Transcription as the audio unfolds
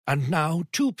And now,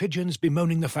 two pigeons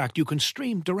bemoaning the fact you can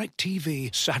stream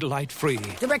DirecTV satellite-free.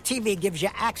 DirecTV gives you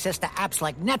access to apps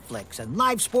like Netflix and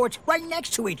live sports right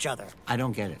next to each other. I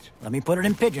don't get it. Let me put it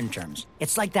in pigeon terms.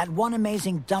 It's like that one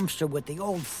amazing dumpster with the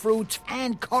old fruits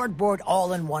and cardboard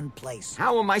all in one place.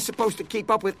 How am I supposed to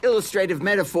keep up with illustrative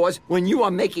metaphors when you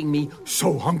are making me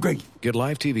so hungry? Get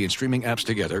live TV and streaming apps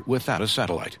together without a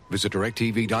satellite. Visit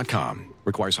DirecTV.com.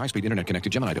 Requires high-speed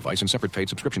internet-connected Gemini device and separate paid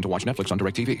subscription to watch Netflix on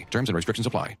DirecTV. Terms and restrictions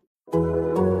apply.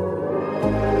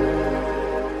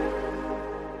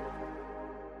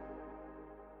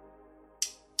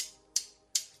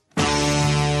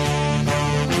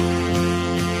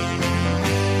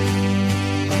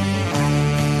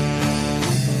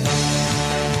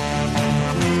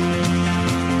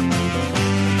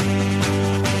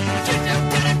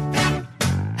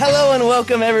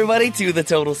 Welcome, everybody, to the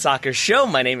Total Soccer Show.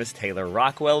 My name is Taylor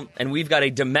Rockwell, and we've got a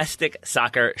domestic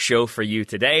soccer show for you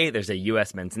today. There's a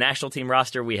U.S. men's national team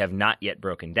roster we have not yet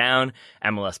broken down,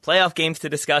 MLS playoff games to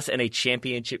discuss, and a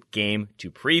championship game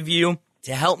to preview.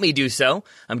 To help me do so,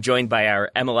 I'm joined by our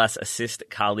MLS Assist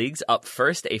colleagues. Up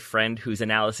first, a friend whose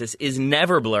analysis is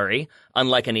never blurry,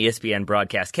 unlike an ESPN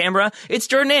broadcast camera. It's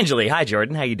Jordan Angeli. Hi,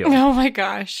 Jordan. How you doing? Oh my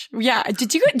gosh. Yeah.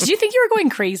 Did you think you were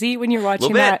going crazy when you were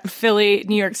watching that Philly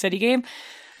New York City game?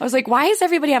 I was like, why does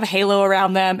everybody have a halo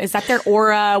around them? Is that their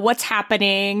aura? What's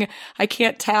happening? I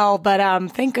can't tell, but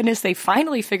thank goodness they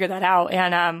finally figured that out.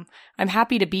 And I'm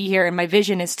happy to be here, and my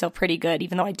vision is still pretty good,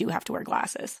 even though I do have to wear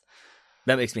glasses.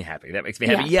 That makes me happy.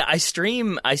 Yeah, I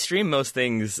stream most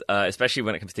things, especially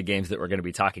when it comes to games that we're going to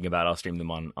be talking about. I'll stream them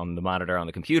on the monitor on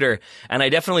the computer. And I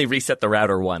definitely reset the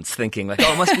router once, thinking like,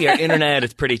 oh, it must be our internet.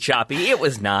 It's pretty choppy. It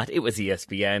was not. It was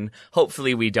ESPN.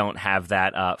 Hopefully we don't have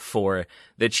that for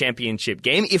the championship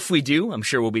game. If we do, I'm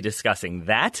sure we'll be discussing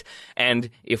that. And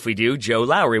if we do, Joe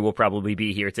Lowry will probably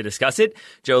be here to discuss it.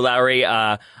 Joe Lowry,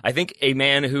 I think a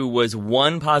man who was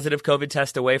one positive COVID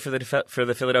test away for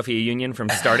the Philadelphia Union from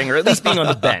starting, or at least being on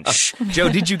the bench. Joe,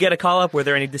 did you get a call up? Were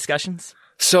there any discussions?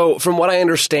 So from what I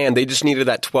understand, they just needed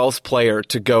that 12th player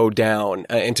to go down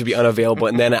and to be unavailable.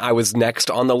 And then I was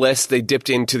next on the list. They dipped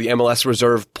into the MLS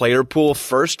reserve player pool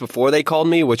first before they called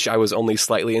me, which I was only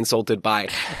slightly insulted by.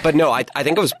 But no, I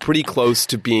think I was pretty close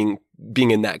to being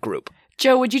in that group.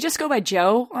 Joe, would you just go by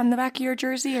Joe on the back of your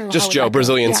jersey? Or just Joe,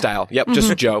 Brazilian style. Yep,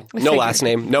 just Joe. No last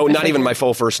name. No, not even my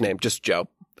full first name. Just Joe.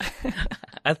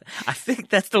 I think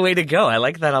that's the way to go. I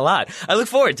like that a lot. I look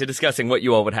forward to discussing what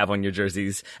you all would have on your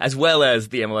jerseys, as well as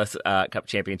the MLS Cup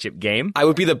Championship game. I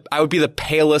would be the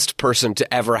palest person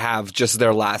to ever have just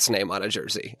their last name on a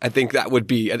jersey. I think that would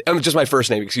be just my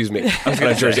first name. Excuse me, on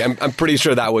a jersey. I'm pretty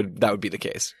sure that would be the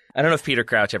case. I don't know if Peter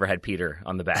Crouch ever had Peter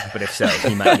on the back, but if so,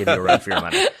 he might give you a run for your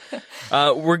money.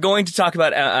 We're going to talk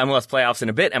about MLS playoffs in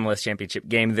a bit. MLS Championship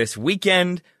game this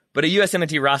weekend. But a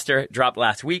USMNT roster dropped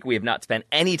last week. We have not spent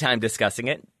any time discussing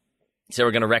it, so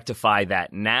we're going to rectify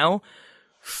that now.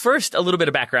 First, a little bit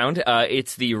of background.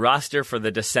 It's the roster for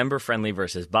the December friendly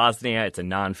versus Bosnia. It's a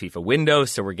non-FIFA window,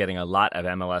 so we're getting a lot of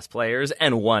MLS players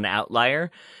and one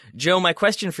outlier. Joe, my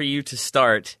question for you to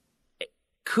start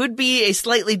could be a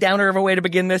slightly downer of a way to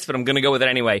begin this, but I'm going to go with it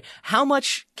anyway. How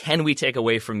much can we take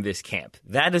away from this camp?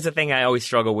 That is a thing I always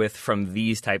struggle with from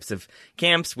these types of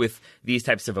camps, with these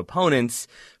types of opponents.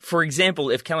 For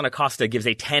example, if Kellyn Acosta gives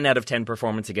a 10 out of 10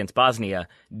 performance against Bosnia,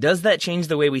 does that change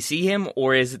the way we see him?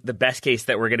 Or is the best case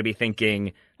that we're going to be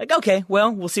thinking, like, okay,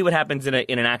 well, we'll see what happens in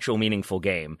an actual meaningful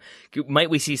game? Might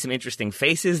we see some interesting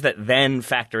faces that then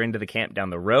factor into the camp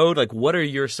down the road? Like, what are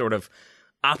your sort of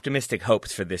optimistic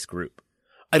hopes for this group?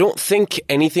 I don't think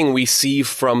anything we see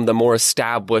from the more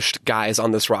established guys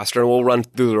on this roster, and we'll run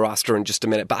through the roster in just a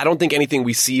minute, but I don't think anything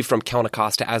we see from Kellyn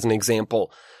Acosta as an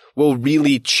example will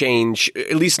really change,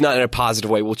 at least not in a positive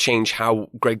way, will change how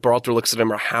Greg Berhalter looks at him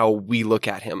or how we look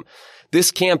at him. This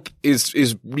camp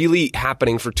is really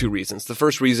happening for two reasons. The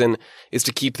first reason is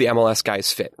to keep the MLS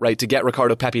guys fit, right? To get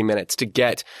Ricardo Pepi minutes, to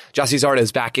get Gyasi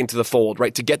Zardes back into the fold,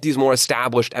 right? To get these more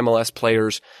established MLS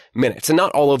players minutes. And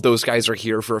not all of those guys are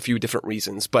here for a few different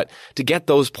reasons, but to get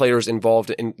those players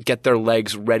involved and get their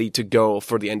legs ready to go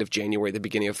for the end of January, the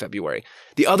beginning of February.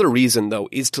 The other reason, though,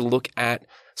 is to look at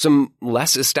some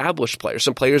less established players,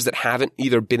 some players that haven't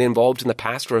either been involved in the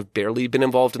past or have barely been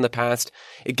involved in the past.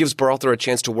 It gives Berhalter a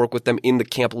chance to work with them in the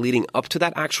camp leading up to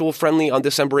that actual friendly on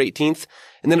December 18th.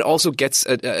 And then it also gets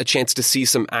a chance to see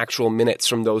some actual minutes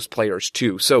from those players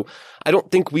too. So I don't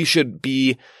think we should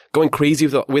be going crazy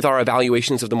with our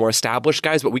evaluations of the more established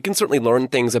guys, but we can certainly learn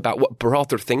things about what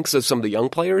Berhalter thinks of some of the young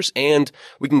players, and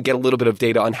we can get a little bit of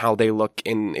data on how they look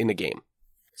in a game.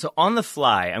 So on the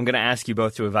fly, I'm going to ask you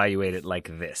both to evaluate it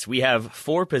like this. We have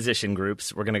 4 position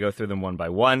groups. We're going to go through them one by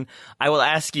one. I will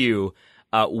ask you,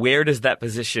 where does that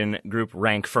position group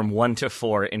rank from 1 to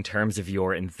 4 in terms of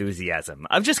your enthusiasm?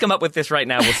 I've just come up with this right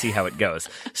now. We'll see how it goes.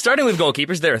 Starting with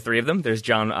goalkeepers, there are 3 of them. There's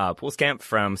John Poolskamp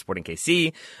from Sporting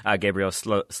KC, Gabriel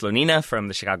Slonina from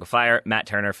the Chicago Fire, Matt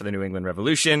Turner for the New England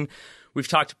Revolution. We've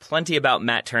talked plenty about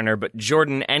Matt Turner, but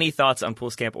Jordan, any thoughts on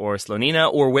Poolskamp or Slonina,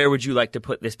 or where would you like to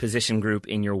put this position group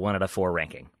in your 1 out of 4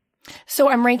 ranking? So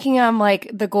I'm ranking them like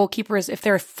the goalkeepers. If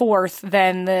they're 4th,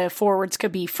 then the forwards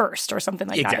could be 1st or something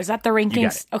like that. Is that the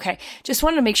rankings? Okay. Just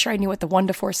wanted to make sure I knew what the 1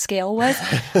 to 4 scale was.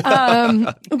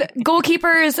 The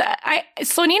goalkeepers,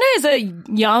 Slonina is a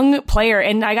young player,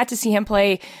 and I got to see him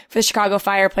play for the Chicago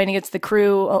Fire, playing against the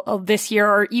Crew this year,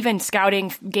 or even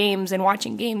scouting games and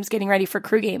watching games, getting ready for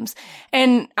Crew games.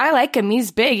 And I like him.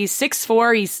 He's big. He's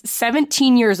 6'4". He's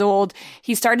 17 years old.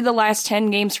 He started the last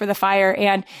 10 games for the Fire,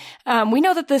 and we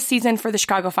know that this season for the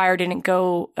Chicago Fire didn't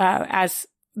go as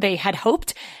they had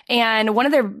hoped. And one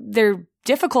of their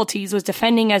difficulties was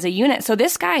defending as a unit. So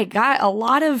this guy got a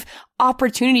lot of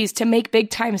opportunities to make big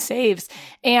time saves,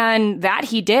 and that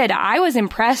he did. I was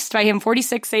impressed by him.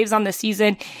 46 saves on the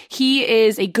season. He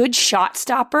is a good shot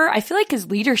stopper. I feel like his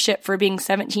leadership for being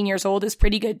 17 years old is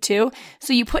pretty good too.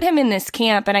 So you put him in this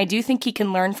camp, and I do think he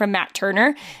can learn from Matt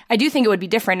Turner. I do think it would be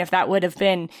different if that would have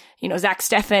been, Zach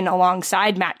Steffen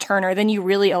alongside Matt Turner. Then you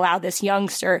really allow this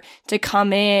youngster to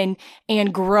come in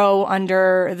and grow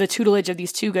under the tutelage of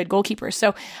these 2 good goalkeepers.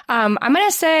 So I'm going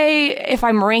to say, if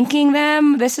I'm ranking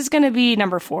them, this is going to be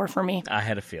number 4 for me. I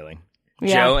had a feeling.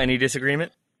 Yeah. Joe, any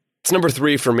disagreement? It's number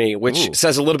 3 for me, which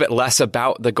says a little bit less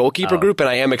about the goalkeeper group, and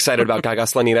I am excited about Gaga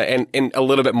Slonina, and a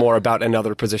little bit more about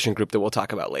another position group that we'll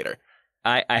talk about later.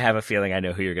 I have a feeling I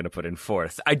know who you're going to put in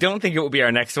 4th. I don't think it will be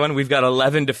our next one. We've got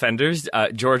 11 defenders,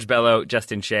 George Bello,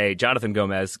 Justin Shea, Jonathan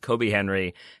Gomez, Kobe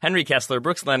Henry, Henry Kessler,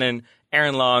 Brooks Lennon,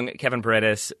 Aaron Long, Kevin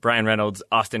Paredes, Brian Reynolds,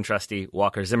 Austin Trusty,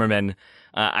 Walker Zimmerman.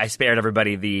 I spared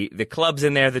everybody the clubs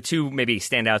in there. The 2 maybe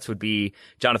standouts would be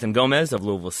Jonathan Gomez of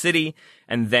Louisville City,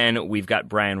 and then we've got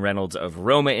Brian Reynolds of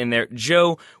Roma in there.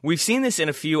 Joe, we've seen this in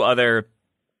a few other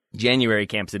January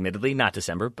camps, admittedly, not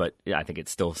December, but I think it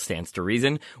still stands to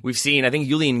reason. We've seen, I think,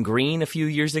 Julian Green a few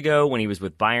years ago when he was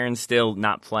with Bayern still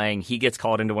not playing. He gets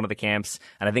called into one of the camps.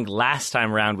 And I think last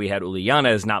time around we had Uli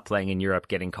Yanez not playing in Europe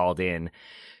getting called in.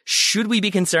 Should we be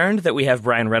concerned that we have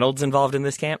Brian Reynolds involved in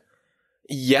this camp?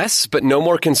 Yes, but no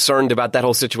more concerned about that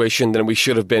whole situation than we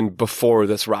should have been before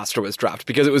this roster was dropped,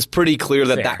 because it was pretty clear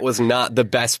that that was not the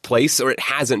best place, or it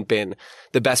hasn't been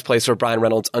the best place for Brian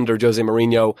Reynolds under Jose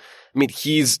Mourinho. I mean,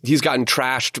 he's gotten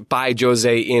trashed by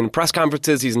Jose in press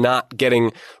conferences. He's not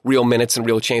getting real minutes and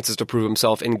real chances to prove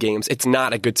himself in games. It's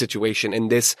not a good situation,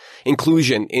 and this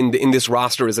inclusion in this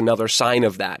roster is another sign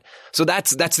of that. So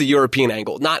that's the European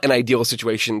angle. Not an ideal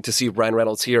situation to see Brian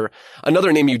Reynolds here.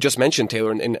 Another name you just mentioned,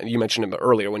 Taylor, and you mentioned him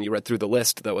earlier when you read through the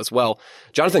list, though, as well.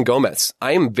 Jonathan Gomez.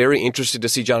 I am very interested to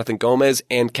see Jonathan Gomez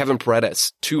and Kevin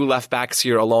Paredes, 2 left backs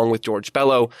here along with George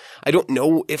Bello. I don't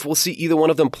know if we'll see either one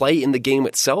of them play in the game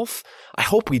itself. I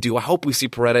hope we do. I hope we see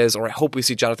Paredes, or I hope we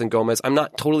see Jonathan Gomez. I'm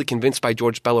not totally convinced by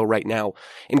George Bello right now.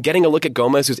 And getting a look at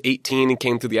Gomez, who's 18 and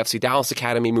came through the FC Dallas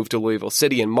Academy, moved to Louisville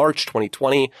City in March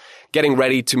 2020, getting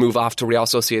ready to move off to Real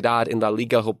Sociedad in La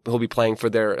Liga. He'll be playing for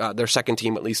their second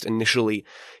team, at least initially.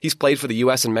 He's played for the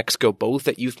U.S. and Mexico both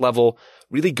at youth level.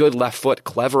 Really good left foot,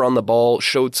 clever on the ball,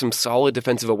 showed some solid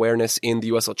defensive awareness in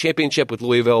the USL Championship with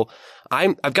Louisville.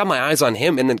 I've got my eyes on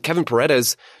him. And then Kevin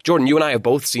Paredes, Jordan, you and I have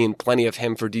both seen plenty of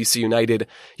him for DC United.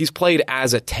 He's played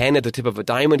as a 10 at the tip of a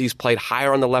diamond. He's played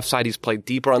higher on the left side. He's played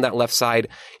deeper on that left side.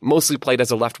 Mostly played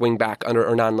as a left wing back under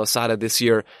Hernan Losada this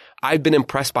year. I've been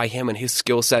impressed by him and his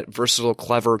skill set, versatile,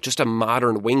 clever, just a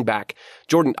modern wing back.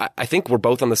 Jordan, I think we're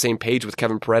both on the same page with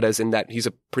Kevin Paredes in that he's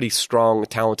a pretty strong,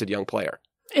 talented young player.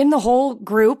 In the whole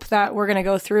group that we're going to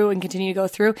go through and continue to go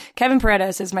through, Kevin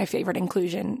Paredes is my favorite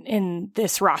inclusion in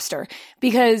this roster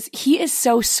because he is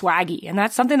so swaggy. And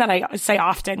that's something that I say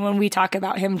often when we talk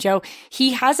about him, Joe.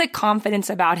 He has a confidence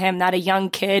about him that a young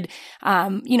kid,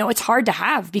 it's hard to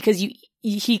have because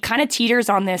he kind of teeters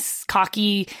on this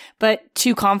cocky but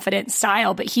too confident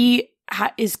style, but he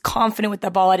is confident with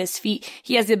the ball at his feet.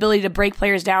 He has the ability to break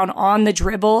players down on the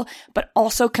dribble, but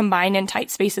also combine in tight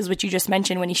spaces, which you just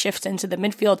mentioned when he shifts into the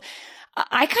midfield.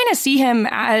 I kind of see him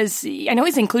as, I know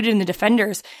he's included in the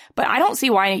defenders, but I don't see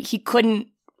why he couldn't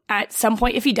at some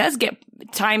point, if he does get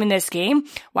time in this game,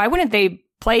 why wouldn't they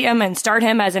play him and start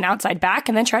him as an outside back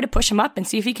and then try to push him up and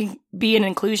see if he can be an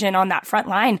inclusion on that front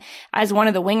line as one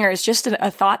of the wingers. Just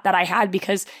a thought that I had,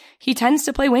 because he tends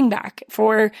to play wing back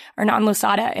for Hernan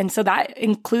Losada. And so that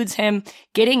includes him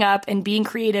getting up and being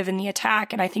creative in the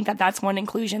attack. And I think that that's one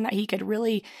inclusion that he could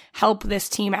really help this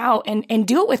team out and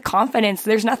do it with confidence.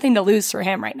 There's nothing to lose for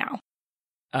him right now.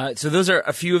 So those are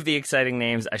a few of the exciting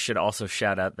names. I should also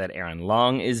shout out that Aaron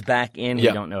Long is back in. We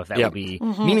don't know if that will be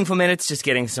meaningful minutes, just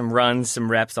getting some runs, some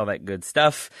reps, all that good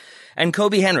stuff. And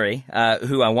Kobe Henry,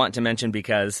 who I want to mention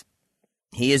because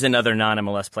he is another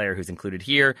non-MLS player who's included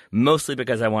here, mostly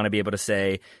because I want to be able to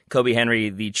say Kobe Henry,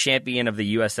 the champion of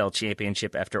the USL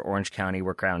Championship after Orange County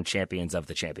were crowned champions of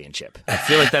the championship. I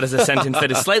feel like that is a sentence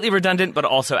that is slightly redundant, but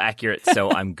also accurate, so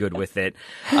I'm good with it.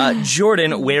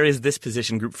 Jordan, where is this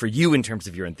position group for you in terms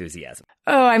of your enthusiasm?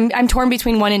 Oh, I'm torn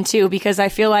between 1 and 2 because I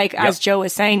feel like, as Joe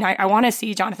was saying, I want to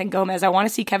see Jonathan Gomez. I want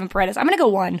to see Kevin Paredes. I'm going to go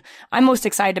 1. I'm most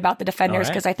excited about the defenders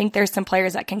because I think there's some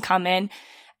players that can come in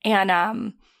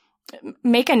and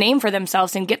make a name for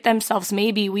themselves and get themselves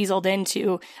maybe weaseled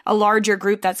into a larger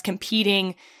group that's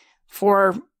competing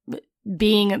for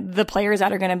being the players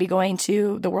that are going to be going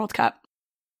to the World Cup.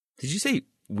 Did you say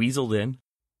weaseled in?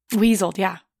 Weaseled,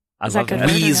 yeah. I love that.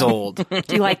 Weaseled.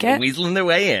 Do you like it? Weaseling their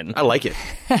way in. I like it.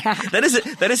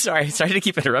 That is sorry to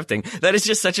keep interrupting. That is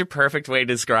just such a perfect way to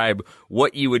describe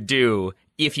what you would do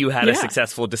if you had a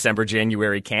successful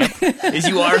December-January camp, is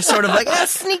you are sort of like,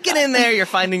 sneaking in there, you're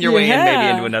finding your way in maybe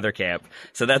into another camp.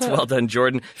 So that's well done,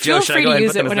 Jordan. Joe, should I go ahead and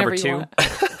put them as number 2?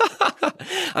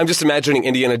 I'm just imagining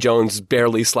Indiana Jones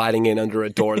barely sliding in under a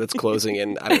door that's closing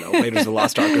in, I don't know, Raiders of the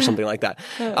Lost Ark or something like that.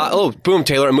 Boom,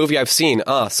 Taylor, a movie I've seen.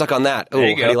 Suck on that. Oh, how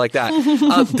do you like that?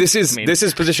 This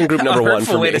is position group number 1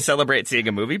 for me. A way to celebrate seeing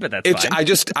a movie, but that's fine. I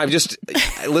just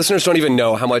listeners don't even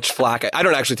know how much flack. I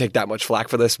don't actually take that much flack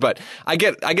for this, but I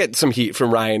get some heat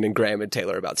from Ryan and Graham and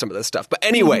Taylor about some of this stuff. But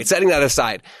anyway, setting that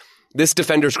aside, this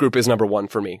defenders group is number 1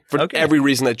 for me. For every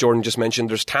reason that Jordan just mentioned.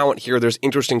 There's talent here. There's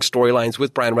interesting storylines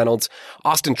with Brian Reynolds.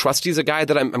 Austin Trusty's a guy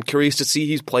that I'm curious to see.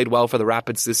 He's played well for the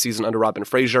Rapids this season under Robin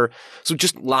Fraser. So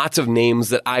just lots of names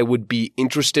that I would be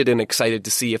interested and excited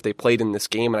to see if they played in this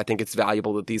game. And I think it's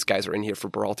valuable that these guys are in here for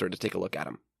Berhalter to take a look at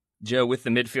them. Joe, with the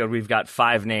midfield, we've got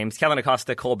 5 names: Kellen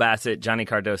Acosta, Cole Bassett, Johnny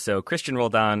Cardoso, Christian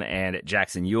Roldan, and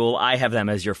Jackson Ewell. I have them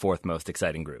as your 4th most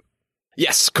exciting group.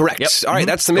 Yes, correct. Yep. All right,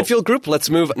 that's the midfield group. Let's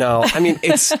move. No, I mean,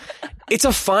 it's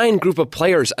a fine group of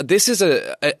players. This is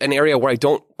an area where I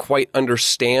don't quite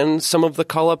understand some of the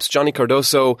call-ups. Johnny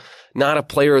Cardoso, not a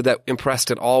player that impressed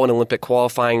at all in Olympic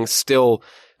qualifying, still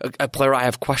a player I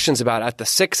have questions about at the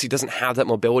 6. He doesn't have that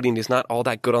mobility and he's not all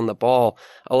that good on the ball.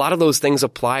 A lot of those things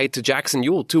apply to Jackson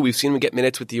Ewell too. We've seen him get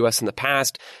minutes with the U.S. in the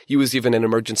past. He was even an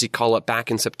emergency call-up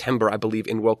back in September, I believe,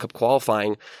 in World Cup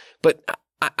qualifying. But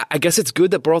I guess it's good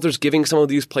that Berhalter's giving some of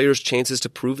these players chances to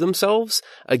prove themselves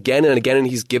again and again, and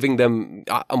he's giving them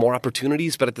more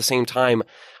opportunities. But at the same time,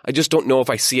 I just don't know if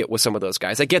I see it with some of those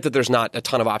guys. I get that there's not a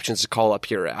ton of options to call up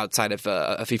here outside of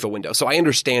a FIFA window. So I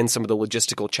understand some of the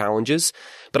logistical challenges,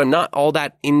 but I'm not all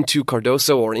that into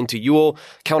Cardoso or into Ewell.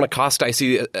 Kellen Acosta I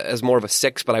see as more of a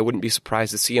 6, but I wouldn't be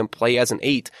surprised to see him play as an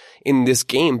 8 in this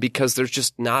game because there's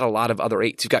just not a lot of other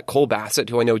 8s. You've got Cole Bassett,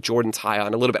 who I know Jordan's high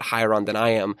on, a little bit higher on than I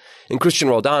am, and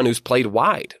Christian Roldan, who's played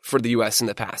wide for the U.S. in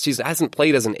the past. He hasn't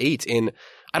played as an 8 in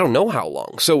I don't know how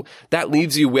long. So that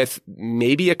leaves you with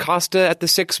maybe Acosta at the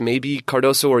 6, maybe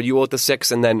Cardoso or Ewell at the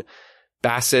 6, and then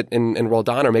Bassett and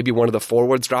Roldan, or maybe one of the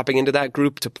forwards dropping into that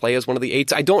group to play as one of the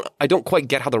 8s. I don't quite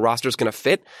get how the roster is going to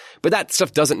fit, but that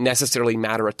stuff doesn't necessarily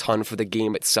matter a ton for the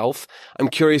game itself. I'm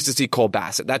curious to see Cole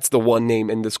Bassett. That's the one name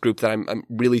in this group that I'm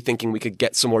really thinking we could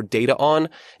get some more data on,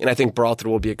 and I think Berhalter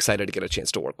will be excited to get a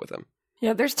chance to work with him.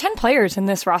 Yeah, there's 10 players in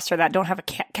this roster that don't have a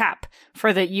cap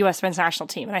for the U.S. men's national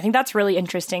team. And I think that's really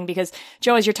interesting because,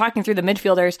 Joe, as you're talking through the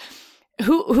midfielders,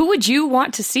 who would you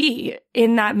want to see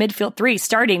in that midfield 3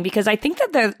 starting? Because I think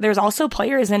that there's also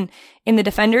players in the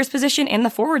defender's position and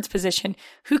the forward's position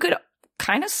who could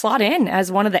kind of slot in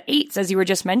as one of the 8s, as you were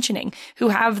just mentioning, who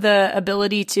have the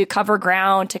ability to cover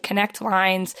ground, to connect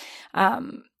lines,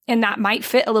 and that might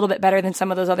fit a little bit better than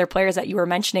some of those other players that you were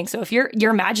mentioning. So if you're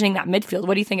imagining that midfield,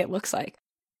 what do you think it looks like?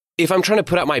 If I'm trying to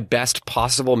put out my best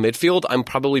possible midfield, I'm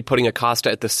probably putting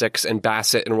Acosta at the 6 and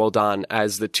Bassett and Roldan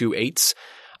as the 2 8s.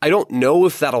 I don't know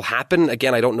if that'll happen.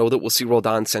 Again, I don't know that we'll see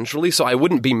Roldan centrally, so I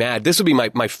wouldn't be mad. This would be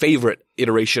my favorite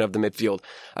iteration of the midfield.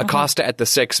 Acosta at the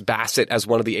 6, Bassett as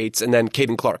one of the 8s, and then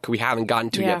Caden Clark, who we haven't gotten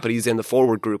to yet, but he's in the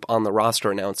forward group on the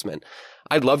roster announcement.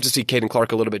 I'd love to see Caden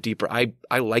Clark a little bit deeper. I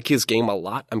like his game a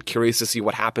lot. I'm curious to see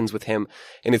what happens with him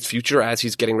in his future as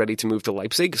he's getting ready to move to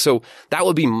Leipzig. So that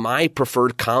would be my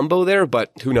preferred combo there,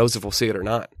 but who knows if we'll see it or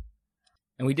not.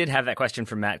 And we did have that question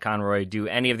from Matt Conroy. Do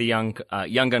any of the young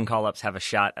gun call-ups have a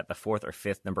shot at the 4th or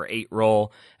 5th number 8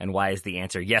 role? And why is the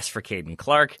answer yes for Caden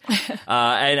Clark?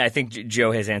 And I think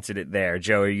Joe has answered it there.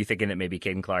 Joe, are you thinking that maybe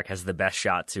Caden Clark has the best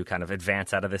shot to kind of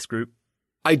advance out of this group?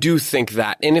 I do think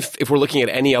that. And if we're looking at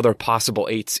any other possible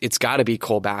 8s, it's got to be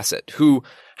Cole Bassett, who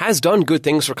has done good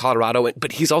things for Colorado,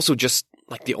 but he's also just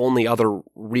like the only other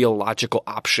real logical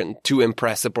option to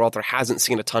impress that Berhalter hasn't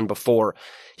seen a ton before.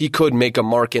 He could make a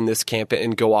mark in this camp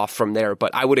and go off from there,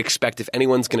 but I would expect if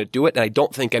anyone's going to do it, and I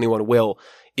don't think anyone will,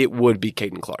 it would be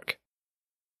Caden Clark.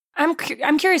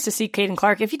 I'm curious to see Caden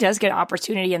Clark if he does get an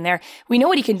opportunity in there. We know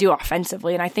what he can do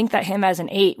offensively, and I think that him as an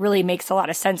 8 really makes a lot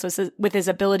of sense with his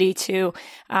ability to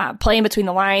play in between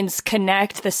the lines,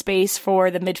 connect the space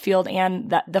for the midfield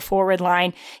and the forward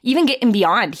line, even getting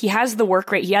beyond. He has the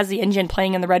work rate. He has the engine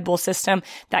playing in the Red Bull system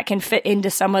that can fit into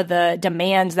some of the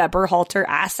demands that Berhalter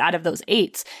asks out of those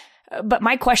 8s. But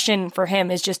my question for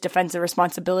him is just defensive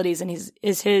responsibilities, and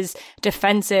is his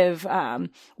defensive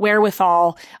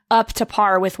wherewithal up to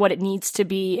par with what it needs to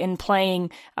be in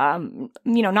playing,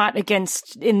 not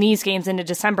against in these games in a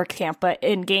December camp, but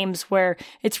in games where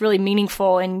it's really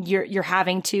meaningful and you're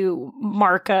having to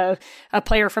mark a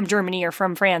player from Germany or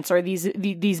from France or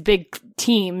these big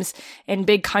teams in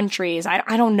big countries.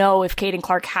 I don't know if Caden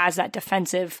Clark has that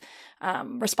defensive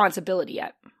responsibility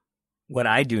yet. What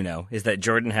I do know is that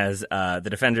Jordan has the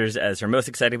defenders as her most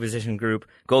exciting position group,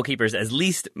 goalkeepers as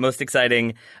least most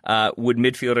exciting. Would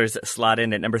midfielders slot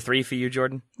in at number 3 for you,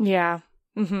 Jordan? Yeah.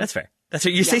 Mm-hmm. That's fair. That's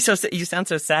what you say. So you sound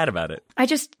so sad about it.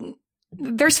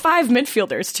 There's 5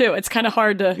 midfielders too. It's kind of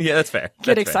hard to that's fair.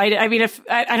 Get excited. Fair. I mean, if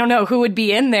I don't know who would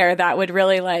be in there that would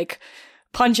really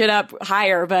punch it up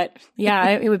higher, but yeah,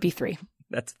 it would be 3.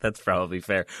 That's probably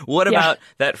fair. What about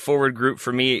that forward group?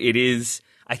 For me, it is,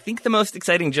 I think, the most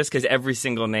exciting just because every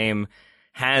single name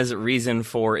has reason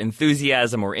for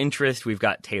enthusiasm or interest. We've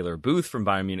got Taylor Booth from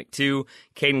Bayern Munich 2,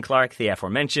 Caden Clark, the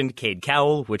aforementioned, Cade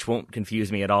Cowell, which won't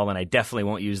confuse me at all, and I definitely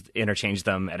won't interchange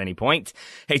them at any point,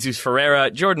 Jesus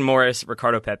Ferreira, Jordan Morris,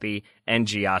 Ricardo Pepi, and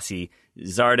Gyasi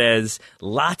Zardes.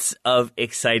 Lots of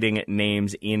exciting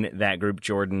names in that group,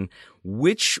 Jordan.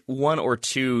 Which one or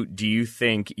two do you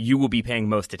think you will be paying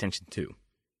most attention to?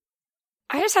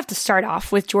 I just have to start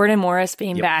off with Jordan Morris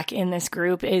being back in this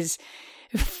group is,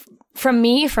 from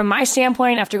my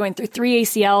standpoint, after going through 3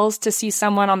 ACLs, to see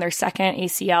someone on their second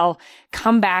ACL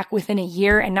come back within a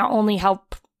year and not only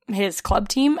help his club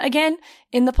team again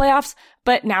in the playoffs,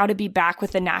 but now to be back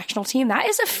with the national team, that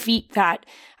is a feat that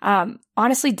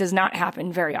honestly does not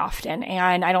happen very often.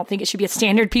 And I don't think it should be a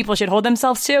standard people should hold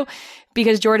themselves to,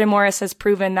 because Jordan Morris has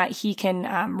proven that he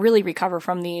can really recover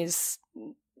from these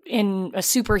in a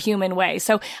superhuman way.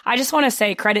 So I just want to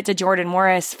say credit to Jordan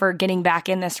Morris for getting back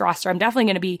in this roster. I'm definitely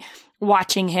going to be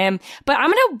watching him, but I'm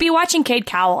going to be watching Cade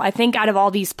Cowell. I think out of all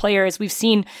these players, we've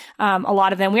seen a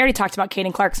lot of them. We already talked about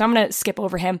Caden Clark, so I'm going to skip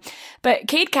over him. But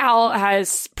Cade Cowell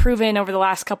has proven over the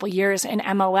last couple of years in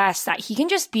MLS that he can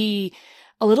just be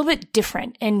a little bit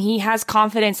different, and he has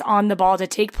confidence on the ball to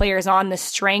take players on, the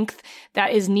strength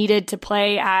that is needed to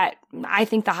play at, I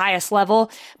think, the highest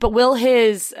level. But will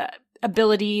his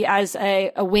ability as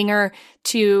a winger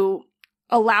to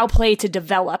allow play to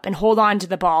develop and hold on to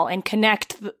the ball and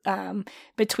connect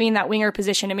between that winger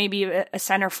position and maybe a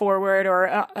center forward or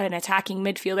an attacking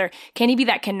midfielder, can he be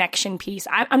that connection piece?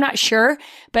 I'm not sure,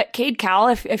 but Cade Cowell,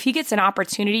 if he gets an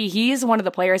opportunity, he is one of the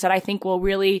players that I think will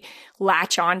really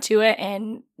latch onto it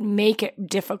and make it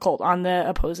difficult on the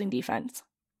opposing defense.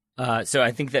 So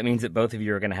I think that means that both of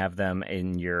you are going to have them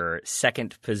in your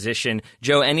second position.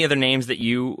 Joe, any other names that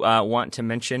you want to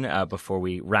mention before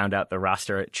we round out the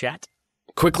roster chat?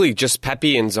 Quickly, just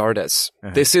Pepi and Zardes.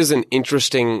 Uh-huh. This is an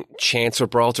interesting chance for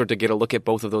Berhalter to get a look at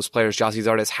both of those players. Gyasi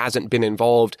Zardes hasn't been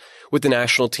involved with the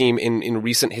national team in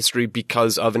recent history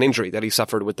because of an injury that he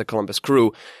suffered with the Columbus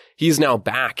Crew. He's now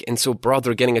back, and so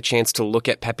Berhalter getting a chance to look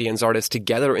at Pepi and Zardes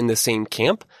together in the same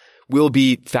camp will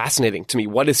be fascinating to me.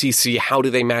 What does he see? How do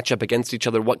they match up against each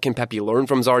other? What can Pepi learn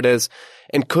from Zardes?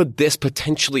 And could this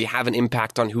potentially have an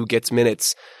impact on who gets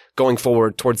minutes going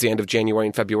forward towards the end of January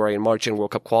and February and March in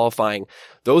World Cup qualifying?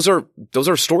 Those are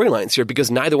storylines here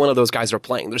because neither one of those guys are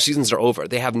playing. Their seasons are over.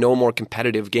 They have no more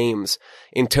competitive games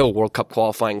until World Cup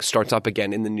qualifying starts up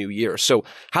again in the new year. So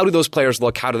how do those players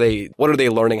look? What are they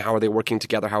learning? How are they working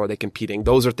together? How are they competing?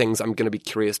 Those are things I'm going to be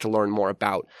curious to learn more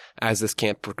about as this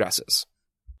camp progresses.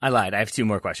 I lied. I have 2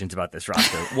 more questions about this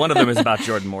roster. One of them is about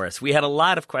Jordan Morris. We had a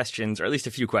lot of questions, or at least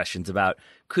a few questions, about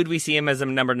could we see him as a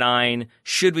number 9?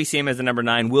 Should we see him as a number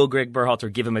 9? Will Greg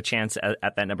Berhalter give him a chance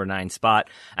at that number 9 spot?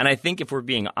 And I think if we're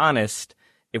being honest,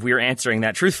 if we were answering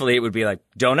that truthfully, it would be like,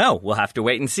 don't know. We'll have to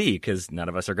wait and see, because none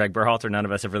of us are Greg Berhalter. None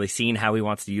of us have really seen how he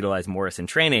wants to utilize Morris in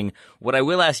training. What I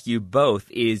will ask you both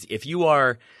is, if you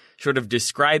are sort of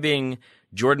describing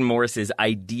Jordan Morris's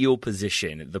ideal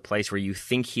position, the place where you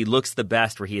think he looks the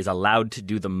best, where he is allowed to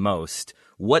do the most,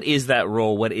 what is that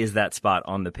role? What is that spot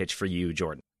on the pitch for you,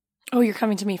 Jordan? Oh, you're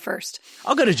coming to me first.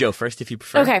 I'll go to Joe first if you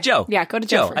prefer. Okay. Joe. Yeah, go to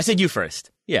Joe first. I said you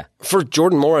first. Yeah. For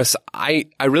Jordan Morris, I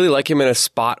really like him in a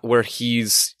spot where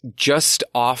he's just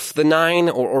off the 9,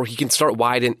 or he can start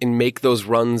wide and make those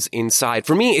runs inside.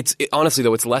 For me, honestly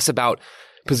though, it's less about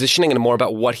positioning and more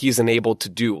about what he's enabled to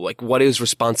do, like what his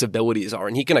responsibilities are.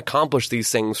 And he can accomplish these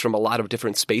things from a lot of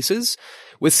different spaces.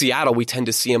 With Seattle, we tend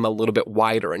to see him a little bit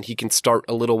wider, and he can start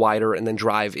a little wider and then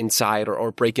drive inside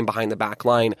or break in behind the back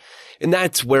line. And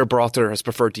that's where Berhalter has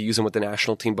preferred to use him with the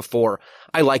national team before.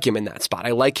 I like him in that spot.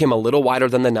 I like him a little wider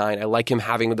than the 9. I like him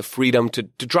having the freedom to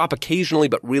drop occasionally,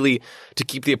 but really to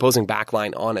keep the opposing back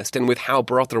line honest. And with how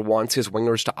Berhalter wants his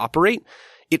wingers to operate,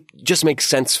 it just makes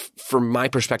sense from my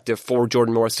perspective for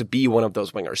Jordan Morris to be one of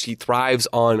those wingers. He thrives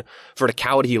on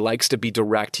verticality. He likes to be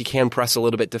direct. He can press a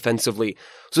little bit defensively.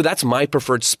 So that's my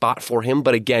preferred spot for him.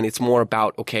 But again, it's more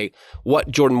about, okay,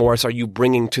 what Jordan Morris are you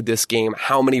bringing to this game?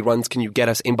 How many runs can you get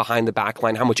us in behind the back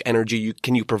line? How much energy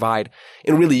can you provide?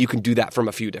 And really, you can do that from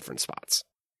a few different spots.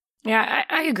 Yeah,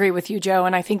 I agree with you, Joe.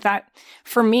 And I think that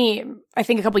for me, I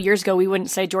think a couple of years ago, we wouldn't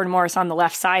say Jordan Morris on the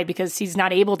left side because he's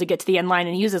not able to get to the end line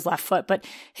and use his left foot. But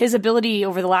his ability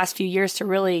over the last few years to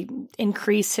really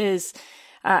increase his,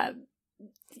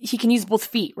 he can use both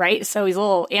feet, right? So he's a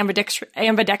little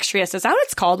ambidextrous. Is that what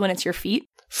it's called when it's your feet?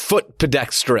 Foot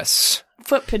pedextrous.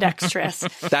 Foot pedextrous.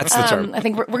 That's the term. I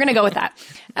think we're going to go with that.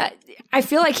 I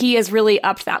feel like he has really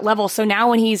upped that level. So now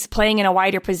when he's playing in a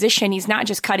wider position, he's not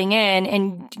just cutting in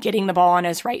and getting the ball on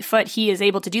his right foot. He is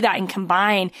able to do that and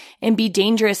combine and be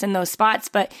dangerous in those spots.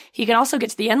 But he can also get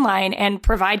to the end line and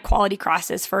provide quality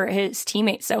crosses for his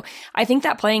teammates. So I think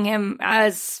that playing him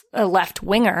as a left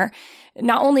winger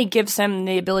not only gives him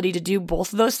the ability to do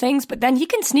both of those things, but then he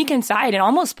can sneak inside and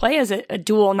almost play as a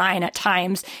dual 9 at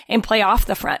times and play off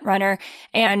the front runner.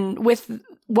 And with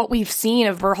what we've seen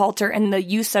of Berhalter and the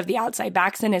use of the outside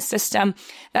backs in his system,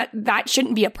 that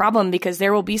shouldn't be a problem because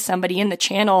there will be somebody in the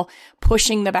channel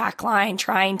pushing the back line,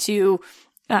 trying to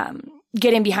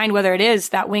get in behind, whether it is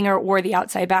that winger or the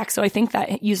outside back. So I think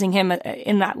that using him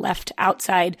in that left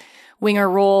outside winger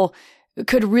role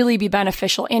could really be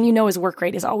beneficial. And his work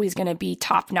rate is always going to be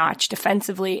top notch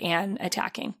defensively and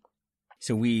attacking.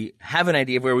 So we have an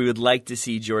idea of where we would like to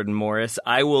see Jordan Morris.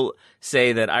 I will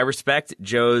say that I respect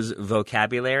Joe's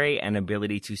vocabulary and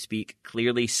ability to speak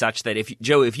clearly, such that if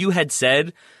you had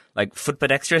said like foot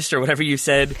pedextrous or whatever you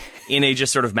said in a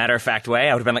just sort of matter-of-fact way,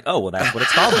 I would have been like, oh, well, that's what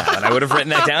it's called now. And I would have written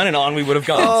that down and on we would have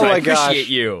gone. Oh, so my I appreciate gosh.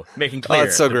 you making clear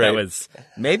that's so great. that was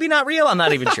maybe not real. I'm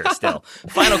not even sure still.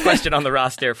 Final question on the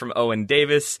roster from Owen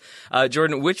Davis.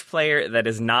 Jordan, which player that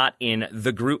is not in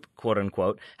the group, quote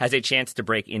unquote, has a chance to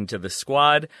break into the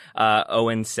squad?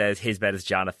 Owen says his bet is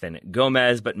Jonathan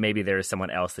Gomez, but maybe there is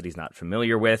someone else that he's not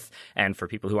familiar with. And for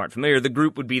people who aren't familiar, the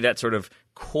group would be that sort of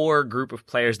core group of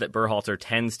players that Berhalter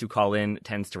tends to call in,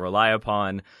 tends to rely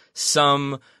upon.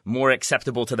 Some more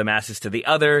acceptable to the masses to the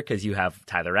other, because you have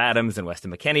Tyler Adams and Weston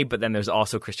McKennie, but then there's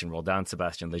also Christian Roldan,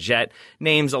 Sebastian Lletget,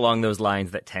 names along those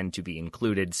lines that tend to be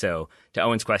included. So to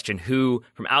Owen's question, who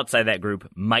from outside that group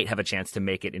might have a chance to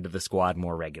make it into the squad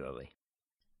more regularly?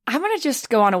 I'm going to just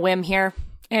go on a whim here.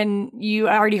 And you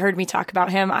already heard me talk about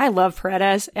him. I love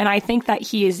Paredes, and I think that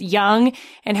he is young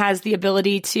and has the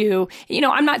ability to,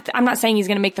 I'm not saying he's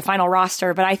going to make the final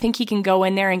roster, but I think he can go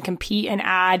in there and compete and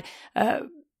add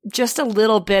just a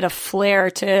little bit of flair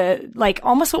to like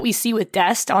almost what we see with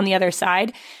Dest on the other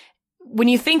side. When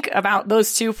you think about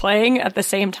those two playing at the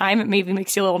same time, it maybe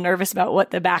makes you a little nervous about what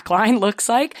the back line looks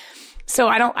like. So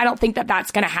I don't think that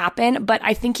that's going to happen, but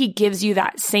I think he gives you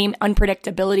that same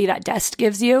unpredictability that Dest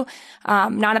gives you.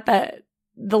 Not at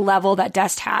the level that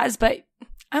Dest has, but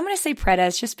I'm going to say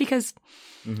Paredes just because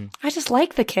I just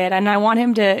like the kid and I want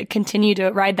him to continue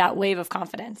to ride that wave of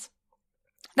confidence.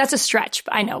 That's a stretch,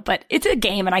 I know, but it's a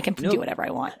game and I can do whatever I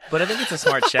want. But I think it's a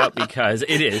smart shout because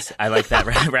it is. I like that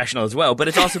rationale as well. But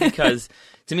it's also because,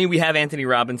 to me, we have Anthony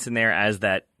Robinson there as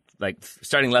that, like,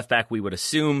 starting left back. We would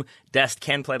assume Dest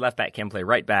can play left back, can play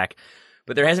right back.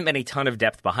 But there hasn't been a ton of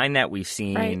depth behind that. We've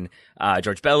seen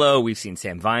George Bello. We've seen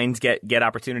Sam Vines get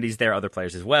opportunities there, other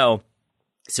players as well.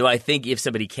 So I think if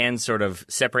somebody can sort of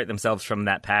separate themselves from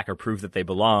that pack or prove that they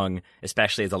belong,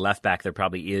 especially as a left back, there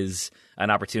probably is an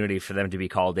opportunity for them to be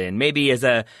called in, maybe as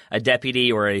a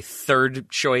deputy or a third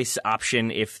choice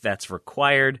option if that's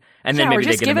required. And then maybe or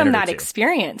just they get give a him minute that or two.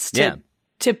 experience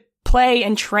to play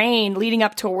and train leading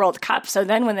up to a World Cup. So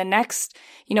then when the next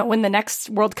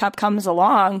World Cup comes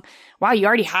along, wow, you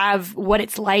already have what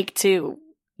it's like to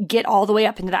get all the way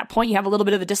up into that point. You have a little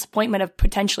bit of the disappointment of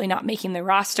potentially not making the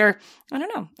roster. I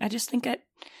don't know. I just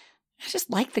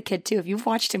like the kid too. If you've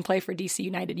watched him play for DC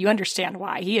United, you understand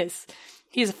why. He is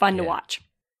fun to watch.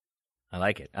 I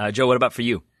like it. Joe, what about for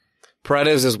you?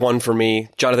 Paredes is 1 for me.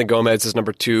 Jonathan Gomez is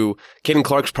number 2. Caden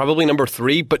Clark's probably number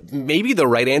 3, but maybe the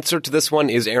right answer to this one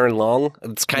is Aaron Long.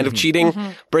 It's kind of cheating,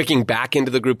 breaking back into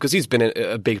the group because he's been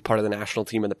a big part of the national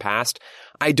team in the past.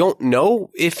 I don't know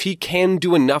if he can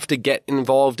do enough to get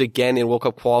involved again in World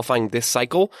Cup qualifying this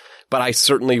cycle, but I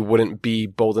certainly wouldn't be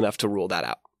bold enough to rule that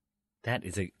out. That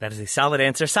is a solid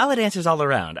answer. Solid answers all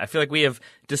around. I feel like we have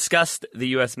discussed the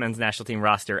U.S. men's national team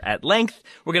roster at length.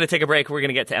 We're going to take a break. We're going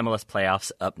to get to MLS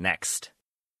playoffs up next.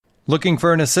 Looking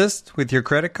for an assist with your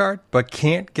credit card, but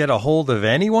can't get a hold of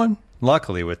anyone?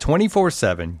 Luckily, with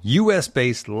 24/7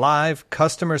 U.S.-based live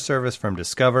customer service from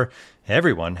Discover,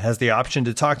 everyone has the option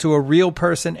to talk to a real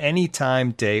person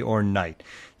anytime, day or night.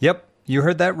 Yep, you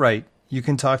heard that right. You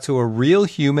can talk to a real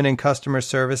human in customer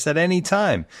service at any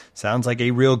time. Sounds like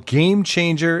a real game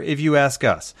changer if you ask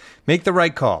us. Make the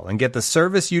right call and get the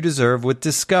service you deserve with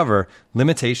Discover.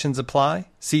 Limitations apply.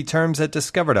 See terms at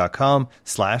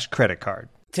discover.com/creditcard.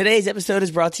 Today's episode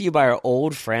is brought to you by our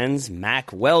old friends,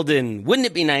 Mack Weldon. Wouldn't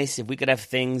it be nice if we could have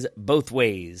things both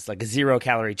ways, like a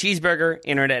 0-calorie cheeseburger,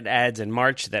 internet ads in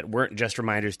March that weren't just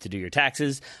reminders to do your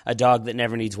taxes, a dog that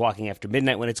never needs walking after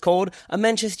midnight when it's cold, a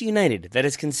Manchester United that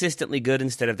is consistently good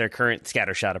instead of their current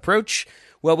scattershot approach?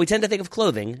 Well, we tend to think of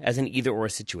clothing as an either-or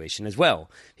situation as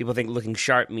well. People think looking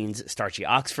sharp means starchy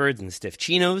Oxfords and stiff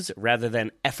chinos rather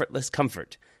than effortless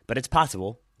comfort. But it's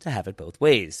possible to have it both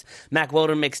ways. Mack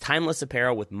Weldon makes timeless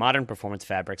apparel with modern performance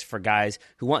fabrics for guys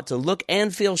who want to look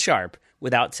and feel sharp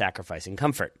without sacrificing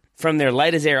comfort. From their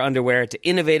light-as-air underwear to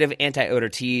innovative anti-odor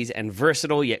tees and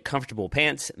versatile yet comfortable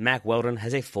pants, Mack Weldon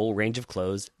has a full range of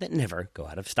clothes that never go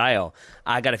out of style.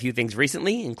 I got a few things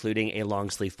recently, including a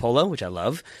long-sleeve polo, which I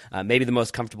love, maybe the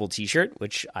most comfortable t-shirt,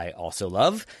 which I also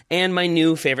love, and my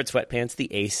new favorite sweatpants,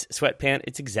 the Ace sweatpant.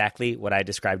 It's exactly what I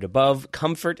described above,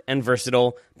 comfort and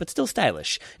versatile, but still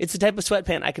stylish. It's the type of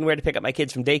sweatpant I can wear to pick up my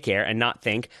kids from daycare and not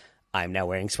think, I'm now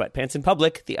wearing sweatpants in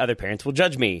public, the other parents will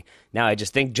judge me. Now I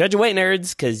just think, judge away,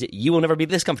 nerds, because you will never be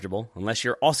this comfortable unless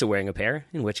you're also wearing a pair,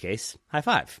 in which case, high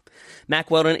five. Mack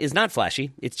Weldon is not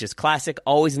flashy. It's just classic,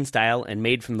 always in style, and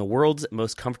made from the world's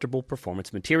most comfortable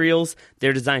performance materials.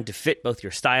 They're designed to fit both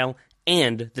your style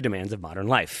and the demands of modern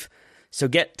life. So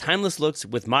get timeless looks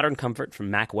with modern comfort from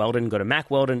Mack Weldon. Go to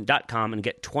mackweldon.com and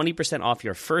get 20% off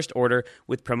your first order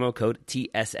with promo code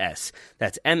TSS.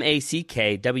 That's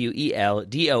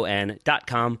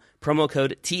MackWeldon.com, promo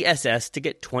code TSS to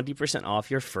get 20% off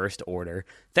your first order.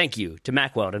 Thank you to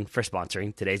Mack Weldon for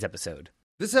sponsoring today's episode.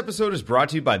 This episode is brought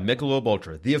to you by Michelob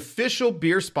Ultra, the official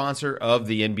beer sponsor of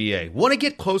the NBA. Want to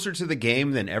get closer to the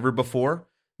game than ever before?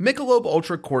 Michelob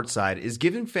Ultra Courtside is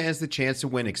giving fans the chance to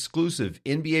win exclusive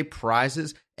NBA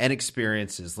prizes and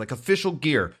experiences like official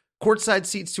gear, courtside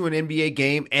seats to an NBA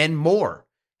game, and more.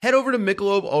 Head over to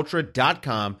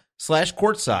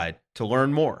MichelobUltra.com/courtside to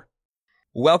learn more.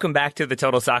 Welcome back to the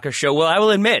Total Soccer Show. Well, I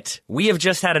will admit, we have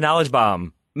just had a knowledge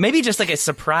bomb. Maybe just like a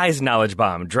surprise knowledge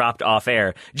bomb dropped off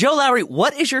air. Joe Lowry,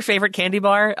 what is your favorite candy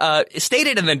bar? State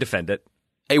it and then defend it.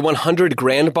 A 100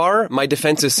 grand bar? My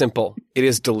defense is simple. It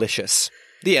is delicious.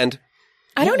 The end.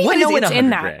 I don't even know what's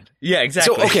in that. Grand? Yeah,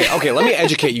 exactly. So, okay, let me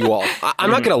educate you all. I'm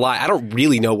not going to lie. I don't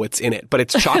really know what's in it, but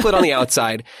it's chocolate on the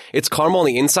outside. It's caramel on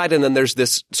the inside, and then there's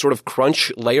this sort of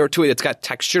crunch layer to it. It's got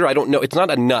texture. I don't know. It's not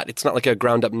a nut. It's not like a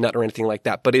ground up nut or anything like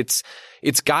that, but it's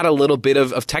got a little bit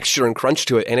of texture and crunch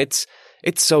to it, and it's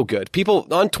so good. People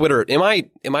on Twitter, am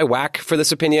I whack for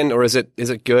this opinion, or is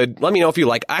it good? Let me know if you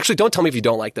like. Actually, don't tell me if you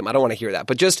don't like them. I don't want to hear that.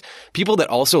 But just people that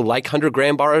also like 100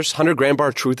 grand bars, 100 grand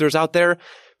bar truthers out there,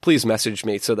 please message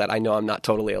me so that I know I'm not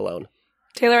totally alone.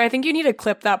 Taylor, I think you need to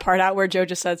clip that part out where Joe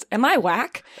just says, am I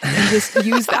whack? And just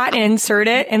use that and insert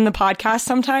it in the podcast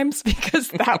sometimes, because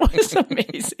that was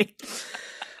amazing.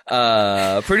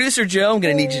 Producer Joe, I'm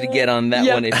going to need you to get on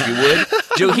that one if you would.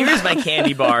 Joe, here's my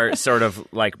candy bar sort of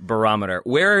like barometer.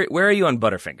 Where are you on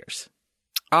Butterfingers?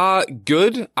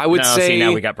 Good. I would say. See,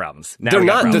 now we got problems. They're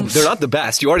not the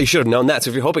best. You already should have known that. So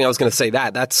if you're hoping I was going to say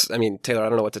that, Taylor, I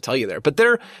don't know what to tell you there, but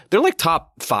they're like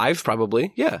top 5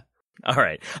 probably. Yeah. All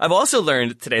right. I've also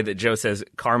learned today that Joe says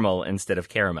caramel instead of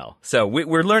caramel. So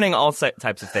we're learning all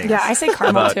types of things. Yeah, I say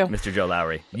caramel about too. Mr. Joe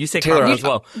Lowry. You say Taylor, caramel as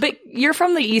well. But you're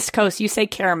from the East Coast. You say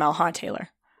caramel, huh, Taylor?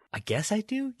 I guess I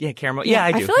do. Yeah, caramel. Yeah,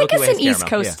 I do. I feel like Milky it's Way an East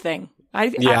caramel. Coast thing. I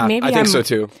think so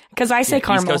too. Because I say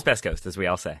caramel. East Coast, Best Coast, as we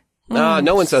all say.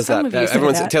 No one says Some that. of you say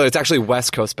Everyone's that. Taylor. It's actually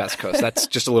West Coast, Best Coast. That's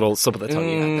just a little slip of the tongue.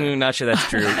 You had there. Not sure that's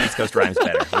true. East Coast rhymes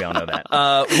better. We all know that.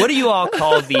 What do you all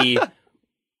call the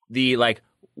like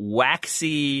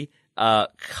waxy,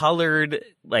 colored,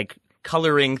 like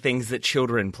coloring things that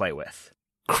children play with?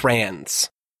 Crayons.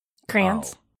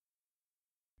 Crayons.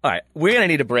 All right, we're going to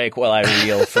need a break while I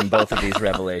reel from both of these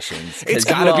revelations. It's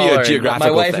gotta be a geographical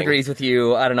My wife thing. agrees with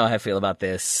you. I don't know how I feel about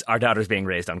this. Our daughter's being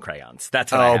raised on crayons.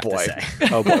 That's what I have to say.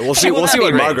 Oh boy. We'll see. will We'll see not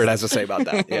what be Margaret raised. has to say about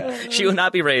that. Yeah. She will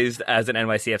not be raised as an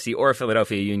NYCFC or a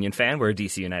Philadelphia Union fan. We're a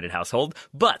DC United household.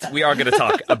 But we are going to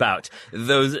talk about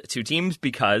those two teams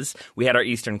because we had our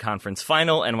Eastern Conference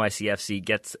final. NYCFC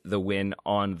gets the win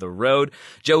on the road.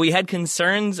 Joe, we had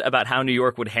concerns about how New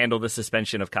York would handle the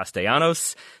suspension of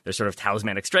Castellanos, their sort of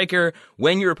talismanic striker.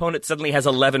 When your opponent suddenly has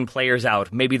 11 players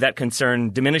out, maybe that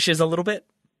concern diminishes a little bit?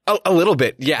 A little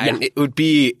bit, yeah. And it would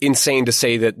be insane to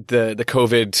say that the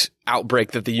COVID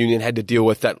outbreak that the Union had to deal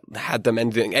with that had them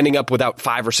ending up without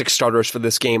 5 or 6 starters for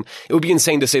this game. It would be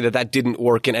insane to say that that didn't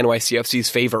work in NYCFC's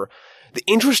favor. The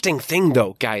interesting thing,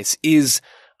 though, guys, is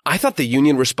I thought the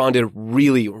Union responded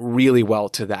really, really well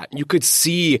to that. You could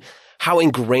see how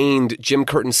ingrained Jim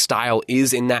Curtin's style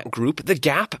is in that group. The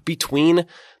gap between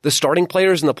the starting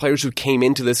players and the players who came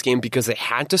into this game because they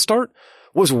had to start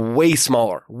was way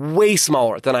smaller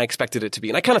than I expected it to be.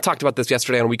 And I kind of talked about this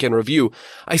yesterday on Weekend Review.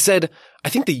 I said, I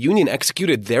think the Union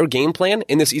executed their game plan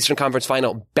in this Eastern Conference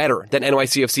final better than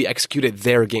NYCFC executed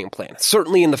their game plan.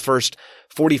 Certainly in the first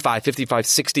 45, 55,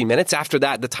 60 minutes. After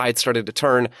that, the tide started to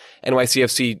turn.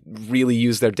 NYCFC really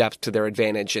used their depth to their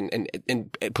advantage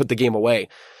and put the game away.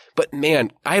 But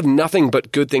man, I have nothing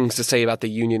but good things to say about the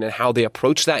Union and how they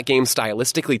approached that game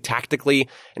stylistically, tactically,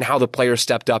 and how the players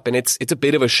stepped up. And it's a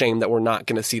bit of a shame that we're not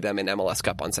going to see them in MLS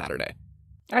Cup on Saturday.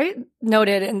 I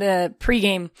noted in the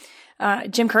pregame,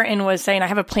 Jim Curtin was saying, I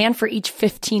have a plan for each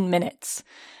 15 minutes.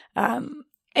 And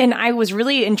I was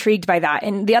really intrigued by that.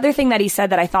 And the other thing that he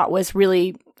said that I thought was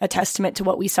really a testament to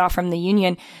what we saw from the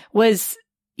Union was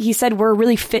he said, we're a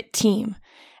really fit team.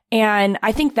 And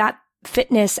I think that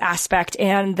fitness aspect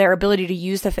and their ability to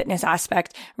use the fitness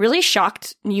aspect really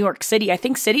shocked New York City. I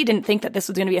think City didn't think that this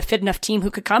was going to be a fit enough team who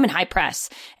could come in high press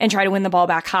and try to win the ball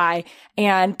back high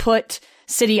and put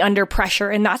City under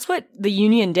pressure. And that's what the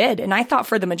Union did. And I thought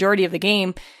for the majority of the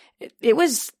game, it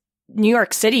was New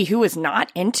York City who was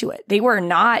not into it. They were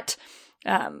not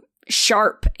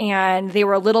sharp, and they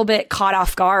were a little bit caught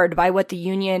off guard by what the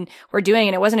Union were doing.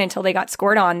 And it wasn't until they got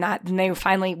scored on that then they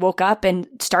finally woke up and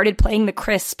started playing the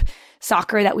crisp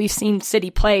soccer that we've seen City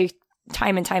play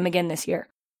time and time again this year.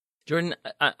 Jordan,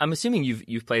 I'm assuming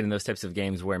you've played in those types of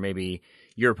games where maybe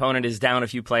your opponent is down a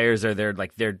few players, or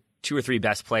their 2 or 3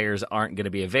 best players aren't going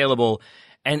to be available.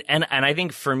 And I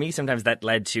think for me, sometimes that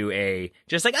led to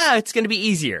it's going to be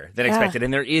easier than expected.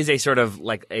 And there is a sort of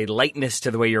like a lightness to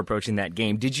the way you're approaching that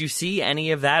game. Did you see any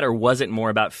of that, or was it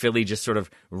more about Philly just sort of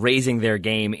raising their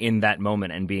game in that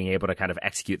moment and being able to kind of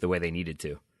execute the way they needed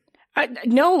to?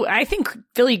 No, I think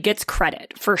Philly gets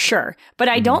credit for sure, but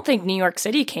I don't think New York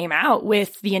City came out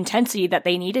with the intensity that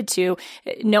they needed to,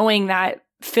 knowing that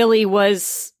Philly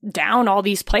was down all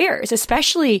these players,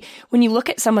 especially when you look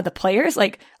at some of the players,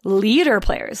 like leader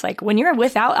players, like when you're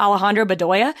without Alejandro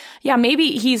Bedoya, yeah,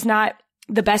 maybe he's not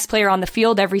the best player on the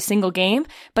field every single game,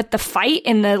 but the fight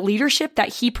and the leadership that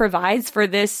he provides for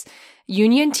this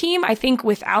Union team, I think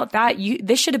without that,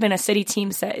 this should have been a City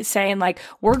team saying like,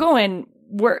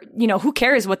 who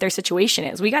cares what their situation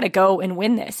is? We got to go and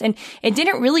win this. And it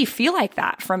didn't really feel like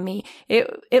that from me.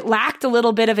 It lacked a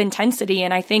little bit of intensity.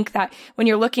 And I think that when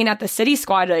you're looking at the City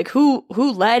squad, like who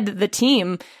led the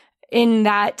team in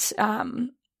that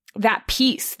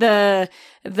piece, the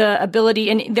ability.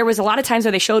 And there was a lot of times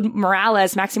where they showed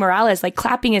Maxi Morales, like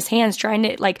clapping his hands, trying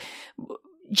to like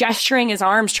gesturing his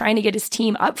arms, trying to get his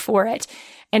team up for it.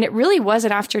 And it really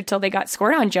wasn't till they got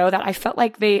scored on, Joe, that I felt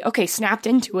like they, snapped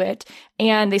into it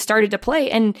and they started to play.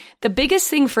 And the biggest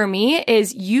thing for me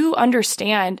is you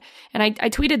understand, and I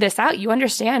tweeted this out, you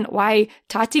understand why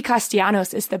Tati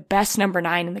Castellanos is the best number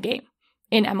 9 in the game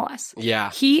in MLS.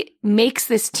 Yeah. He makes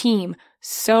this team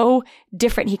so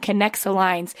different. He connects the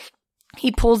lines.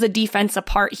 He pulls the defense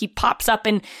apart. He pops up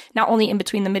and not only in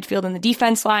between the midfield and the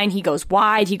defense line, he goes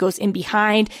wide, he goes in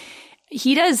behind.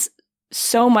 He does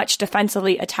so much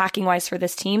defensively, attacking wise for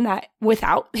this team that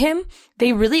without him,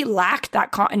 they really lacked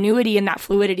that continuity and that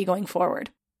fluidity going forward.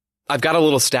 I've got a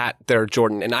little stat there,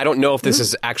 Jordan, and I don't know if this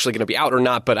is actually going to be out or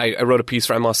not, but I wrote a piece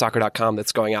for MLSsoccer.com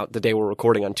that's going out the day we're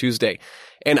recording on Tuesday.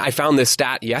 And I found this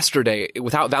stat yesterday.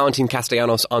 Without Valentin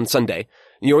Castellanos on Sunday,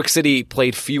 New York City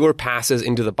played fewer passes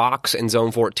into the box in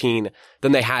zone 14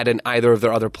 than they had in either of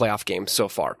their other playoff games so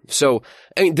far. So,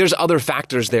 I mean, there's other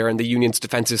factors there, and the Union's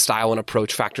defensive style and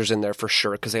approach factors in there for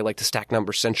sure, because they like to stack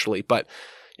numbers centrally. But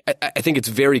I think it's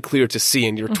very clear to see,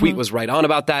 and your tweet was right on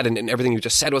about that, and everything you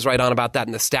just said was right on about that,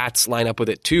 and the stats line up with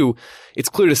it too. It's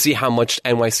clear to see how much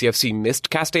NYCFC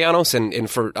missed Castellanos, and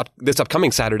for this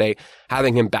upcoming Saturday,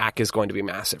 having him back is going to be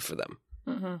massive for them.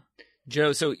 Mm-hmm.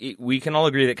 Joe, so we can all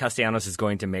agree that Castellanos is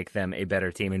going to make them a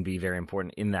better team and be very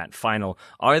important in that final.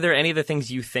 Are there any of the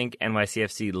things you think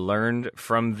NYCFC learned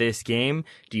from this game?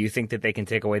 Do you think that they can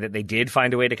take away that they did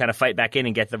find a way to kind of fight back in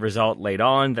and get the result late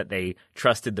on, that they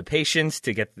trusted the patience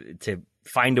to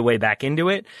find a way back into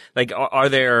it? Like, are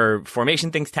there formation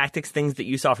things, tactics things that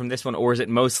you saw from this one, or is it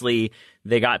mostly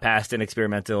they got past an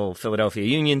experimental Philadelphia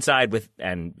Union side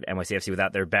and NYCFC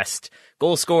without their best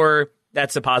goal scorer?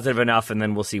 That's a positive enough, and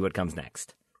then we'll see what comes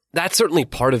next. That's certainly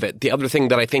part of it. The other thing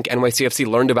that I think NYCFC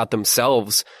learned about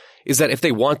themselves is that if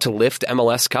they want to lift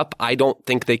MLS Cup, I don't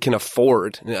think they can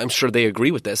afford, and I'm sure they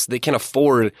agree with this, they can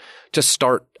afford to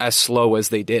start as slow as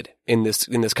they did in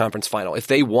this conference final. If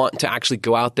they want to actually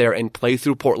go out there and play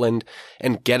through Portland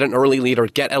and get an early lead or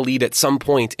get a lead at some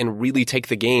point and really take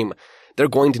the game, they're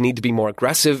going to need to be more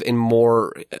aggressive and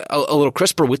a little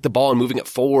crisper with the ball and moving it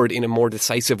forward in a more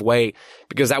decisive way,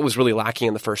 because that was really lacking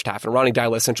in the first half. And Ronny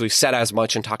Deila essentially said as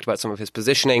much and talked about some of his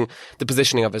positioning, the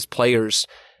positioning of his players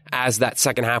as that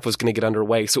second half was going to get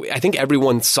underway. So I think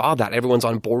everyone saw that. Everyone's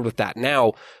on board with that.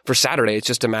 Now, for Saturday, it's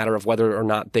just a matter of whether or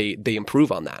not they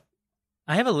improve on that.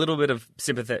 I have a little bit of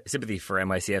sympathy for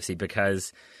NYCFC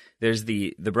because there's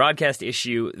the broadcast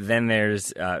issue, then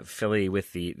there's Philly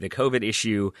with the COVID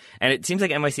issue, and it seems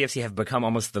like NYCFC have become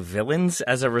almost the villains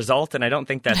as a result, and I don't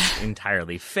think that's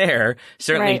entirely fair,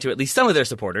 certainly to at least some of their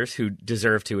supporters who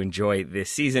deserve to enjoy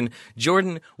this season.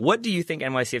 Jordan, what do you think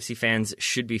NYCFC fans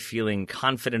should be feeling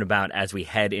confident about as we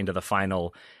head into the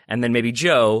final? And then maybe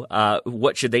Joe,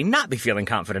 what should they not be feeling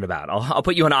confident about? I'll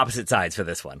put you on opposite sides for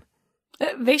this one.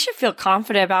 They should feel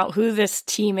confident about who this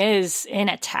team is in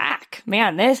attack.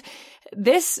 Man,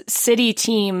 this City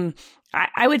team,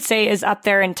 I would say, is up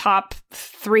there in top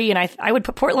 3, and I would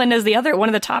put Portland as one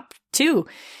of the top 2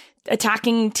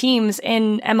 attacking teams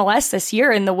in MLS this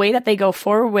year. And the way that they go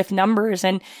forward with numbers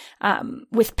and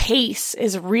with pace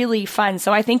is really fun.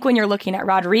 So I think when you're looking at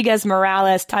Rodriguez,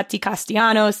 Morales, Tati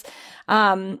Castellanos,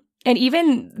 and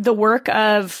even the work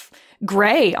of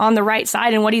Gray on the right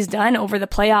side and what he's done over the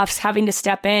playoffs, having to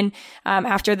step in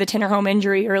after the Tinnerholm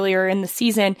injury earlier in the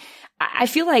season. I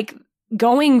feel like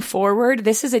going forward,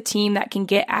 this is a team that can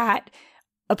get at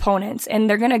opponents, and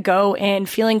they're going to go in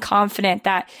feeling confident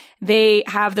that they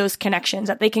have those connections,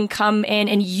 that they can come in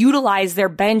and utilize their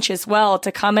bench as well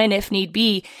to come in if need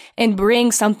be and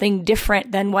bring something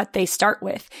different than what they start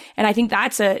with. And I think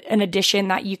that's an addition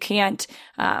that you can't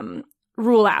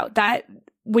rule out. That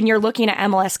when you're looking at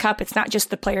MLS Cup, it's not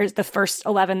just the players, the first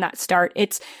 11 that start.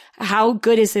 It's how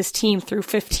good is this team through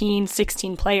 15,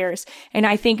 16 players. And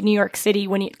I think New York City,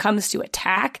 when it comes to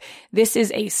attack, this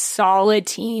is a solid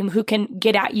team who can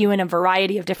get at you in a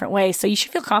variety of different ways. So you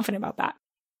should feel confident about that.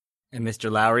 And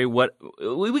Mr. Lowry,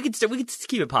 we could just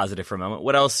keep it positive for a moment.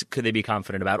 What else could they be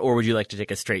confident about? Or would you like to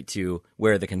take us straight to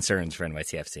where are the concerns for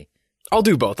NYCFC? I'll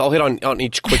do both. I'll hit on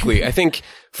each quickly. I think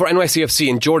for NYCFC,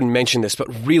 and Jordan mentioned this, but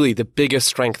really the biggest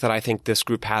strength that I think this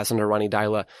group has under Ronny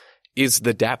Deila is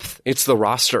the depth. It's the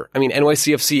roster. I mean,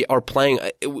 NYCFC are playing,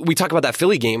 we talk about that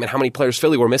Philly game and how many players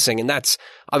Philly were missing, and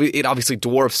it obviously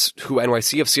dwarfs who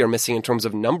NYCFC are missing in terms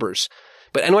of numbers.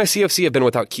 But NYCFC have been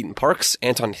without Keaton Parks,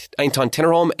 Anton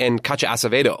Tinnerholm, and Kacha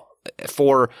Acevedo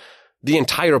for the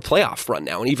entire playoff run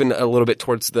now, and even a little bit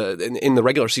towards in the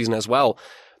regular season as well.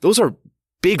 Those are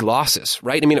big losses,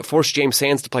 right? I mean, it forced James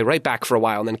Sands to play right back for a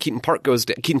while, and then Keaton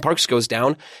Parks goes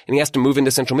down, and he has to move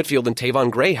into central midfield, and Tavon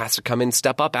Gray has to come in,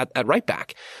 step up at right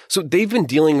back. So they've been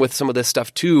dealing with some of this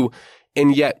stuff too,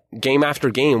 and yet game after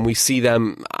game, we see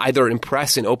them either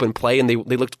impress in open play, and they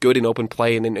looked good in open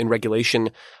play and in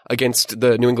regulation against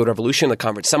the New England Revolution in the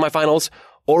conference semifinals,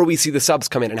 or we see the subs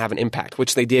come in and have an impact,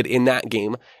 which they did in that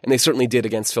game, and they certainly did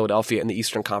against Philadelphia in the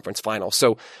Eastern Conference final.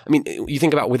 So, I mean, you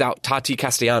think about without Tati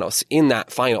Castellanos in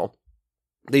that final,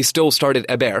 they still started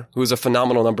Hébert, who was a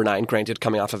phenomenal number 9, granted,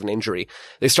 coming off of an injury.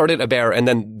 They started Hébert, and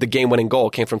then the game-winning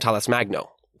goal came from Talas Magno.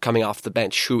 coming off the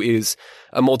bench, who is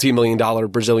a multi-million-dollar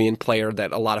Brazilian player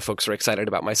that a lot of folks are excited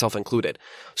about, myself included.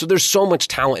 So there's so much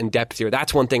talent and depth here.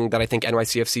 That's one thing that I think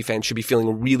NYCFC fans should be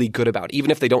feeling really good about, even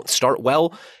if they don't start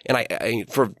well. And I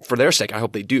for their sake, I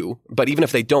hope they do. But even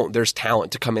if they don't, there's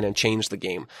talent to come in and change the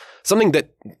game. Something that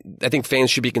I think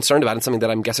fans should be concerned about, and something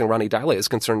that I'm guessing Ronny Deila is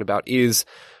concerned about, is,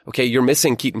 okay, you're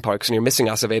missing Keaton Parks and you're missing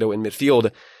Acevedo in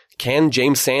midfield. Can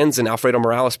James Sands and Alfredo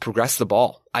Morales progress the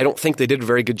ball? I don't think they did a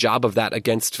very good job of that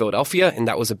against Philadelphia, and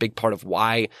that was a big part of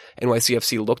why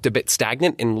NYCFC looked a bit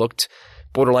stagnant and looked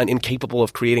borderline incapable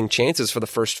of creating chances for the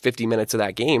first 50 minutes of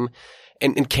that game.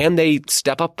 And can they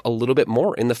step up a little bit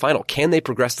more in the final? Can they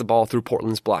progress the ball through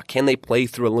Portland's block? Can they play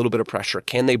through a little bit of pressure?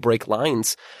 Can they break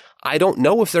lines? I don't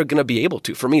know if they're going to be able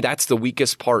to. For me, that's the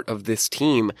weakest part of this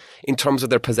team in terms of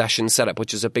their possession setup,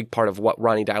 which is a big part of what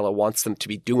Ronny Deila wants them to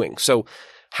be doing. So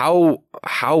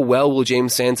how well will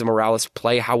James Sands and Morales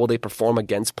play? How will they perform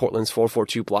against Portland's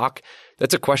 4-4-2 block?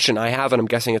 That's a question I have, and I'm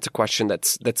guessing it's a question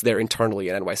that's there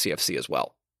internally at NYCFC as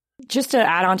well. Just to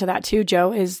add on to that too,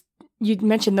 Joe, is you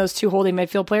mentioned those two holding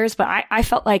midfield players, but I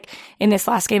felt like in this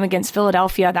last game against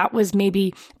Philadelphia, that was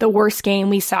maybe the worst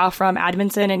game we saw from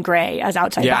Advinson and Gray as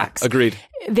outside backs. Yeah, agreed.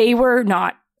 They were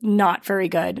not very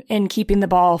good in keeping the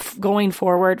ball going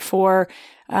forward for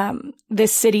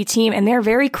this City team, and they're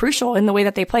very crucial in the way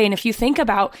that they play. And if you think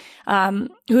about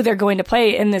who they're going to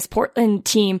play in this Portland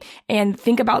team, and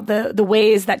think about the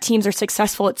ways that teams are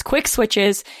successful, it's quick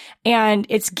switches, and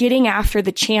it's getting after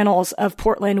the channels of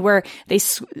Portland, where they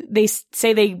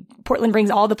say Portland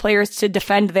brings all the players to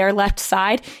defend their left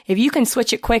side. If you can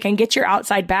switch it quick and get your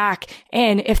outside back,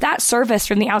 and if that service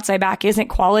from the outside back isn't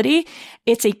quality,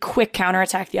 it's a quick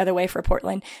counterattack the other way for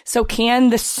Portland. So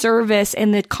can the service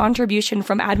and the contribution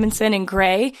from Advinson and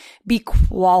Gray be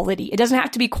quality? It doesn't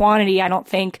have to be quantity, I don't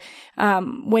think,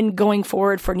 when going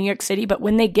forward for New York City, but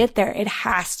when they get there, it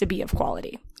has to be of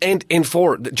quality. And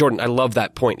for Jordan, I love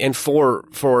that point. And for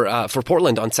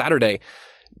Portland on Saturday,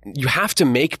 you have to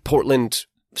make Portland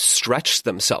stretch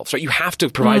themselves, right? You have to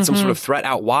provide some sort of threat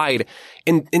out wide.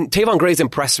 And Tavon Gray's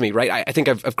impressed me, right? I think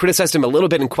I've criticized him a little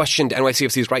bit and questioned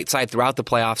NYCFC's right side throughout the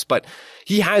playoffs, but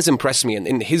he has impressed me,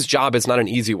 and his job is not an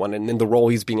easy one, and the role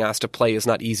he's being asked to play is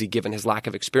not easy given his lack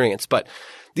of experience. But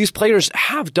these players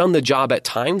have done the job at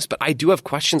times, but I do have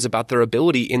questions about their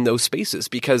ability in those spaces,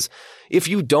 because if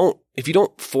you don't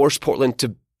force Portland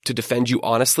to defend you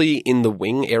honestly in the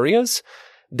wing areas,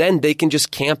 then they can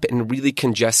just camp and really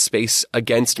congest space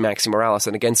against Maxi Morales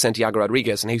and against Santiago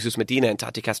Rodriguez and Jesus Medina and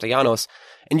Tati Castellanos.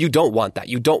 And you don't want that.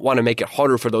 You don't want to make it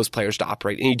harder for those players to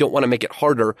operate. And you don't want to make it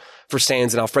harder for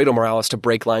Sands and Alfredo Morales to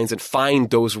break lines and find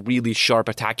those really sharp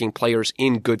attacking players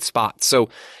in good spots. So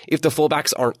if the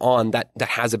fullbacks aren't on, that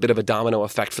has a bit of a domino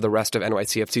effect for the rest of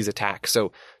NYCFC's attack.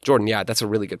 So Jordan, yeah, that's a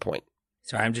really good point.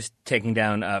 Sorry, I'm just taking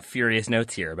down furious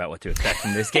notes here about what to expect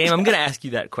from this game. I'm going to ask you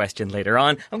that question later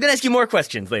on. I'm going to ask you more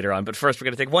questions later on, but first we're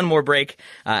going to take one more break,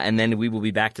 and then we will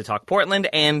be back to talk Portland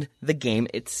and the game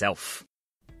itself.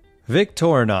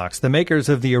 Victorinox, the makers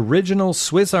of the original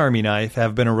Swiss Army knife,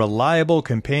 have been a reliable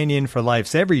companion for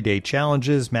life's everyday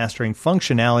challenges, mastering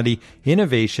functionality,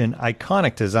 innovation,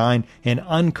 iconic design, and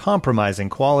uncompromising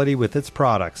quality with its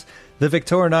products. The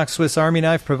Victorinox Swiss Army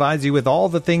knife provides you with all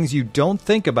the things you don't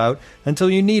think about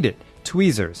until you need it.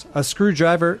 Tweezers, a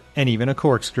screwdriver, and even a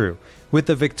corkscrew. With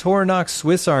the Victorinox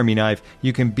Swiss Army knife,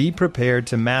 you can be prepared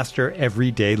to master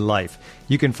everyday life.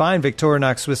 You can find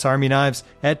Victorinox Swiss Army knives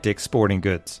at Dick's Sporting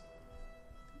Goods.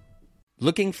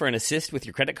 Looking for an assist with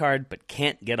your credit card but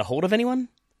can't get a hold of anyone?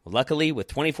 Well, luckily, with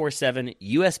 24/7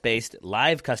 US-based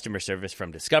live customer service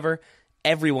from Discover,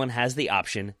 everyone has the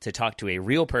option to talk to a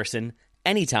real person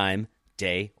anytime,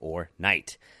 day or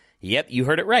night. Yep, you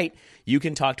heard it right. You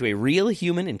can talk to a real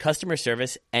human in customer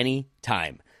service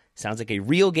anytime. Sounds like a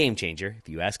real game changer, if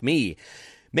you ask me.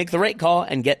 Make the right call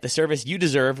and get the service you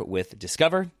deserve with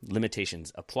Discover.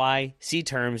 Limitations apply. See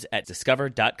terms at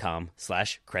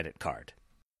discover.com/creditcard.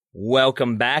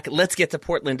 Welcome back. Let's get to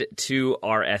Portland to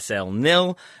RSL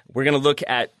nil. We're going to look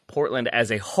at Portland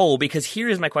as a whole, because here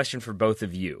is my question for both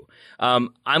of you.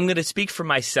 I'm going to speak for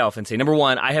myself and say, number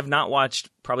one, I have not watched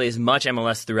probably as much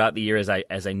MLS throughout the year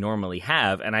as I normally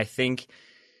have. And I think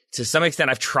to some extent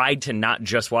I've tried to not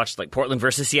just watch like Portland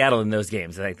versus Seattle in those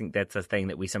games. And I think that's a thing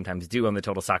that we sometimes do on the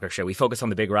Total Soccer Show. We focus on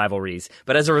the big rivalries.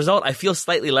 But as a result, I feel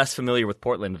slightly less familiar with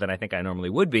Portland than I think I normally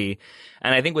would be.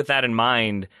 And I think with that in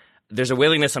mind, there's a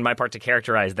willingness on my part to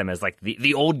characterize them as like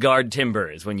the old guard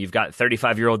Timbers, when you've got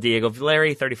 35-year-old Diego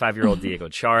Valeri, 35-year-old Diego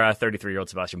Chara, 33-year-old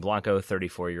Sebastian Blanco,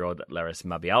 34-year-old Larris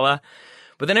Mabiala.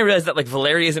 But then I realized that, like,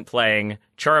 Valeri isn't playing.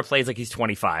 Chara plays like he's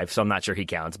 25, so I'm not sure he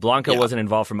counts. Blanco wasn't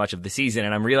involved for much of the season,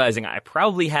 and I'm realizing I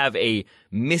probably have a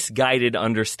misguided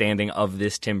understanding of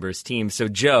this Timbers team. So,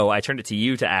 Joe, I turned it to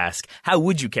you to ask, how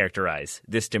would you characterize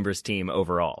this Timbers team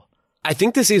overall? I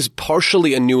think this is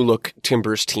partially a new look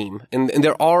Timbers team, and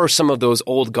there are some of those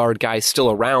old guard guys still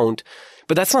around,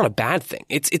 but that's not a bad thing.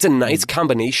 It's a nice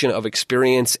combination of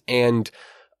experience and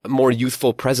more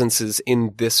youthful presences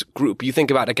in this group. You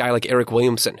think about a guy like Eric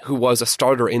Williamson, who was a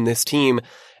starter in this team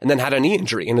and then had a knee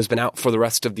injury and has been out for the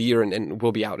rest of the year and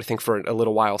will be out, I think, for a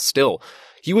little while still.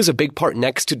 He was a big part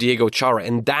next to Diego Chara,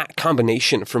 and that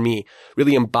combination for me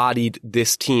really embodied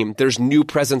this team. There's new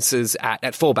presences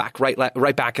at fullback,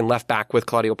 right back and left back with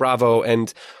Claudio Bravo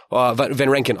and Van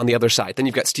Rankin on the other side. Then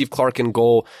you've got Steve Clark in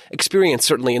goal, experience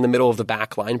certainly in the middle of the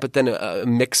back line, but then a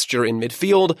mixture in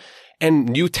midfield and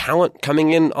new talent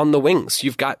coming in on the wings.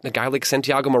 You've got a guy like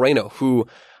Santiago Moreno, who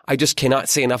I just cannot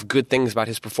say enough good things about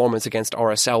his performance against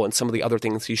RSL and some of the other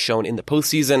things he's shown in the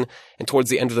postseason and towards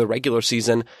the end of the regular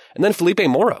season. And then Felipe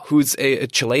Mora, who's a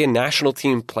Chilean national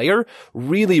team player,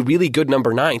 really, really good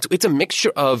number 9. So it's a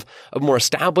mixture of more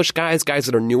established guys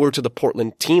that are newer to the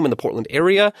Portland team and the Portland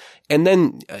area, and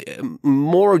then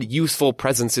more youthful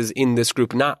presences in this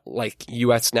group, not like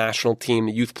U.S. national team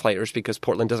youth players, because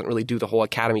Portland doesn't really do the whole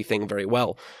academy thing very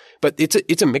well. But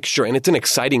it's a mixture, and it's an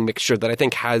exciting mixture that I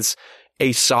think has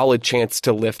a solid chance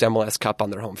to lift MLS Cup on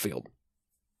their home field.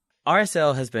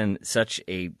 RSL has been such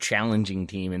a challenging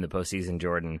team in the postseason,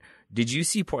 Jordan. Did you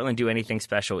see Portland do anything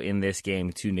special in this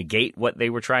game to negate what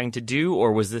they were trying to do,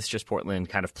 or was this just Portland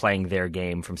kind of playing their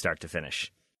game from start to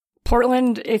finish?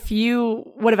 Portland, if you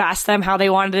would have asked them how they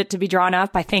wanted it to be drawn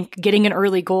up, I think getting an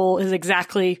early goal is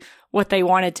exactly what they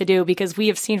wanted to do, because we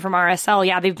have seen from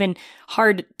RSL, they've been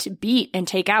hard to beat and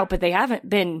take out, but it hasn't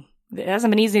been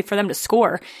easy for them to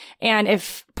score. And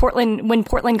when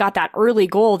Portland got that early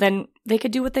goal, then they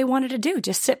could do what they wanted to do.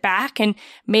 Just sit back and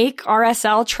make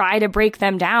RSL try to break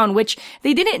them down, which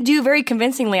they didn't do very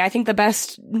convincingly. I think the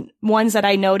best ones that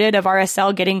I noted of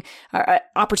RSL getting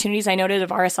opportunities I noted of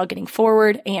RSL getting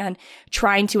forward and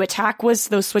trying to attack was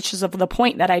those switches of the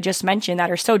point that I just mentioned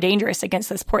that are so dangerous against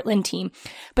this Portland team.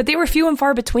 But they were few and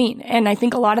far between. And I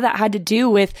think a lot of that had to do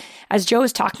with, as Joe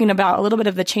was talking about, a little bit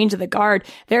of the change of the guard.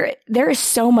 There is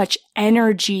so much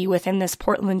energy within this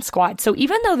Portland squad. So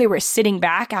even though they were sitting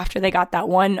back after they got that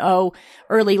 1-0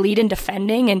 early lead in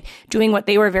defending and doing what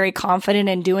they were very confident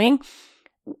in doing,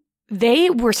 they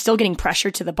were still getting pressure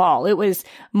to the ball. It was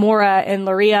Mora and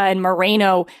Loria and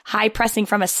Moreno high pressing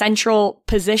from a central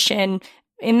position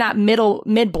in that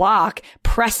mid block,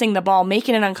 pressing the ball,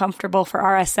 making it uncomfortable for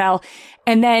RSL.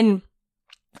 And then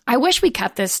I wish we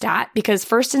kept this stat, because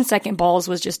first and second balls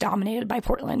was just dominated by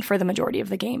Portland for the majority of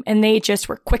the game. And they just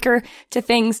were quicker to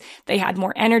things. They had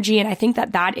more energy. And I think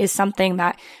that is something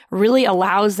that really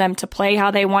allows them to play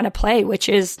how they want to play, which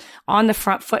is on the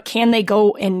front foot. Can they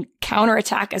go and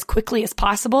counterattack as quickly as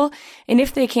possible? And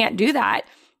if they can't do that,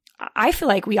 I feel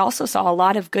like we also saw a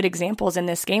lot of good examples in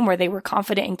this game where they were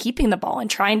confident in keeping the ball and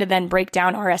trying to then break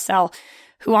down RSL,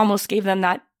 who almost gave them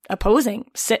that opposing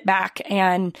sit back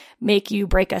and make you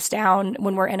break us down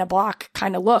when we're in a block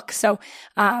kind of look. So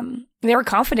they were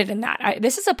confident in that.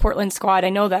 This is a Portland squad.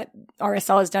 I know that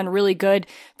RSL has done really good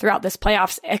throughout this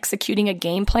playoffs executing a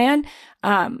game plan.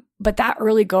 But that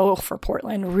early goal for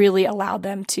Portland really allowed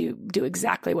them to do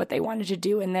exactly what they wanted to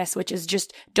do in this, which is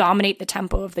just dominate the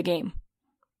tempo of the game.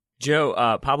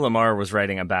 Joe, Pablo Mar was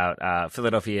writing about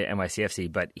Philadelphia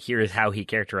NYCFC, but here is how he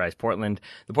characterized Portland.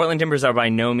 The Portland Timbers are by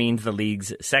no means the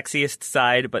league's sexiest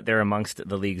side, but they're amongst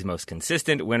the league's most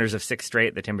consistent. Winners of 6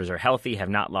 straight, the Timbers are healthy, have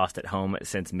not lost at home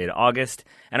since mid-August,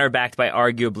 and are backed by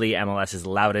arguably MLS's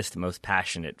loudest, most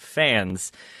passionate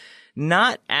fans.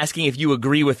 Not asking if you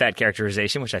agree with that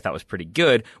characterization, which I thought was pretty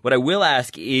good. What I will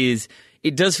ask is,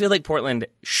 it does feel like Portland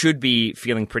should be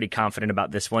feeling pretty confident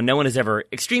about this one. No one is ever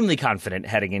extremely confident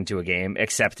heading into a game,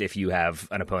 except if you have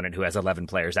an opponent who has 11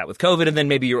 players out with COVID, and then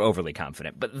maybe you're overly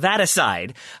confident. But that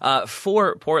aside,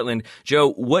 for Portland,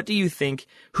 Joe, who do you think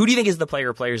is the player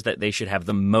or players that they should have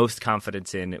the most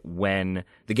confidence in when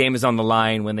the game is on the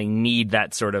line, when they need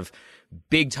that sort of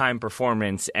big-time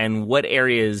performance, and what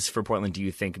areas for Portland do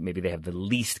you think maybe they have the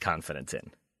least confidence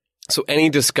in? So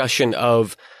any discussion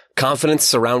of confidence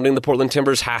surrounding the Portland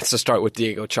Timbers has to start with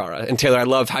Diego Chara. And Taylor, I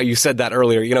love how you said that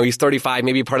earlier. You know, he's 35,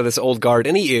 maybe part of this old guard,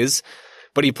 and he is.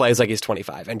 but he plays like he's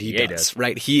 25, and he does,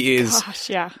 right? He is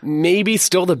maybe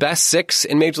still the best 6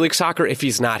 in Major League Soccer. If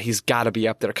he's not, he's got to be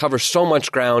up there. Covers so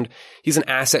much ground. He's an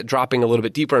asset, dropping a little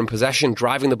bit deeper in possession,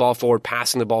 driving the ball forward,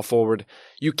 passing the ball forward.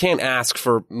 You can't ask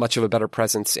for much of a better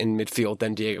presence in midfield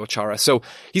than Diego Chara. So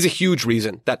he's a huge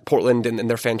reason that Portland and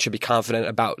their fans should be confident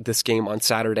about this game on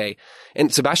Saturday.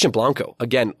 And Sebastian Blanco,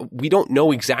 again, we don't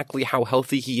know exactly how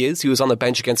healthy he is. He was on the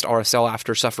bench against RSL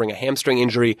after suffering a hamstring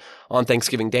injury on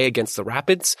Thanksgiving Day against the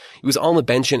Rapids. He was on the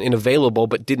bench and available,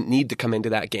 but didn't need to come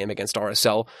into that game against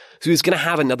RSL. So he's going to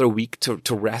have another week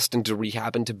to rest and to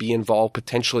rehab and to be involved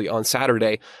potentially on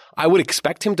Saturday. I would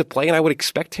expect him to play, and I would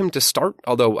expect him to start,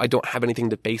 although I don't have anything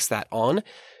to base that on.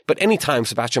 But anytime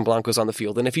Sebastian Blanco's on the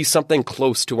field, and if he's something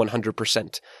close to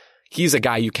 100%, he's a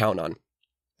guy you count on.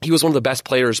 He was one of the best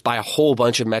players by a whole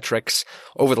bunch of metrics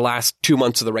over the last 2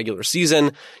 months of the regular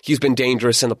season. He's been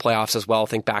dangerous in the playoffs as well.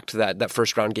 Think back to that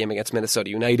first round game against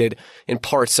Minnesota United, in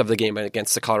parts of the game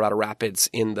against the Colorado Rapids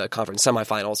in the conference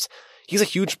semifinals. He's a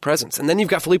huge presence. And then you've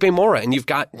got Felipe Mora, and you've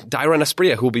got Dairon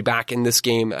Asprilla, who will be back in this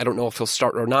game. I don't know if he'll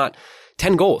start or not.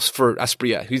 10 goals for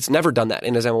Asprilla. He's never done that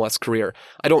in his MLS career.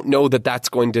 I don't know that that's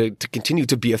going to continue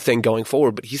to be a thing going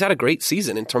forward, but he's had a great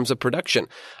season in terms of production.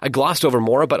 I glossed over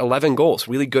Mora, but 11 goals,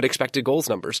 really good expected goals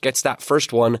numbers. Gets that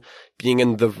first one being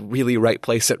in the really right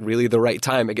place at really the right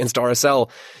time against RSL.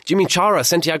 Jimmy Chara,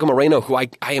 Santiago Moreno, who I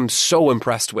am so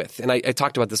impressed with, and I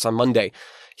talked about this on Monday.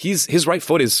 His right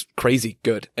foot is crazy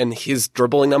good, and his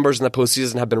dribbling numbers in the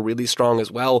postseason have been really strong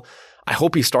as well. I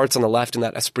hope he starts on the left and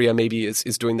that Asprilla maybe is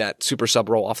doing that super sub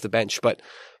role off the bench. But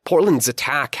Portland's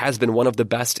attack has been one of the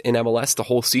best in MLS the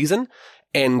whole season,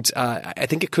 and I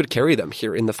think it could carry them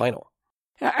here in the final.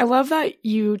 I love that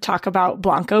you talk about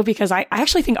Blanco, because I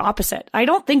actually think opposite. I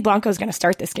don't think Blanco is going to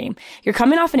start this game. You're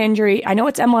coming off an injury. I know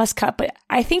it's MLS Cup, but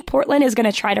I think Portland is going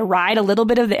to try to ride a little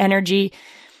bit of the energy.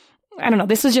 I don't know.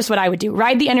 This is just what I would do.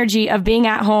 Ride the energy of being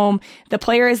at home. The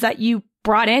players that you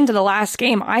brought into the last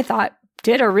game, I thought,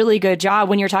 did a really good job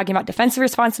when you're talking about defensive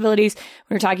responsibilities,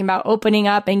 when you're talking about opening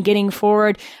up and getting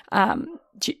forward.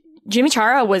 Jimmy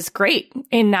Chara was great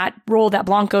in that role that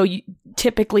Blanco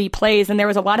typically plays. And there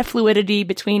was a lot of fluidity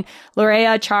between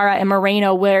Lorea, Chara, and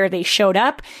Moreno where they showed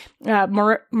up.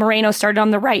 Moreno started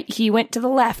on the right. He went to the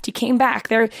left. He came back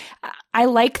there. I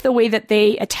like the way that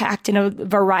they attacked in a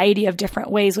variety of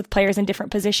different ways with players in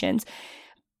different positions.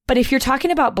 But if you're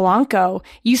talking about Blanco,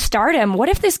 you start him. What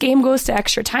if this game goes to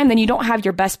extra time? Then you don't have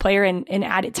your best player in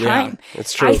added time. Yeah,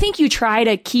 that's true. I think you try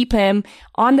to keep him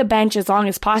on the bench as long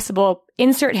as possible.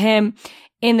 Insert him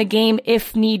in the game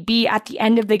if need be at the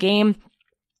end of the game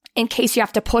in case you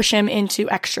have to push him into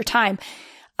extra time.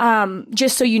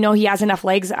 Just so you know he has enough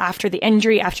legs after the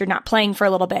injury, after not playing for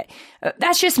a little bit.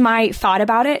 That's just my thought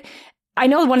about it. I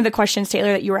know one of the questions,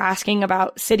 Taylor, that you were asking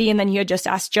about City, and then you had just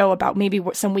asked Joe about maybe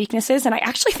some weaknesses. And I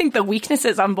actually think the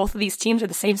weaknesses on both of these teams are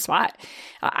the same spot.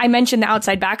 I mentioned the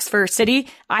outside backs for City.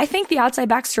 I think the outside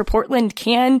backs for Portland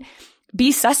can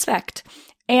be suspect.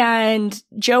 And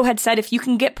Joe had said if you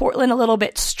can get Portland a little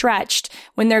bit stretched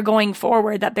when they're going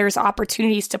forward, that there's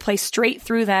opportunities to play straight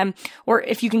through them, or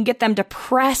if you can get them to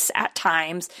press at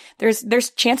times, there's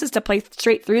chances to play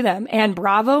straight through them. And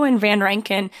Bravo and Van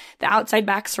Rankin, the outside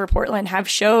backs for Portland, have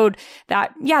showed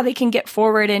that, yeah, they can get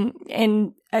forward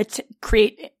and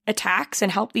create attacks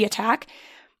and help the attack.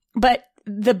 But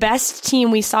the best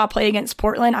team we saw play against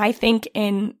Portland, I think,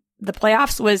 in the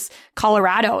playoffs was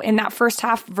Colorado. In that first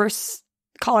half versus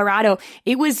Colorado,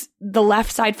 it was the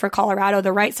left side for Colorado,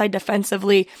 the right side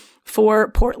defensively for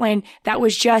Portland that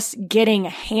was just getting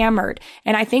hammered.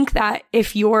 And I think that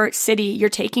if you're City, you're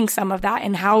taking some of that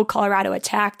and how Colorado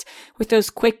attacked with those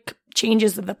quick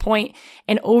changes of the point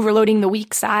and overloading the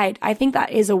weak side. I think that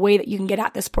is a way that you can get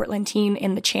at this Portland team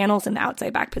in the channels in the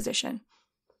outside back position.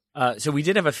 So we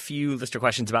did have a few listener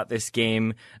questions about this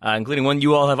game, including one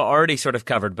you all have already sort of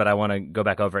covered, but I want to go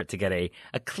back over it to get a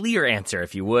clear answer,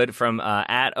 if you would, from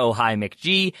at Ohio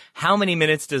McG. How many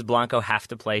minutes does Blanco have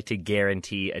to play to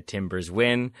guarantee a Timbers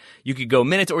win? You could go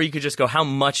minutes, or you could just go, how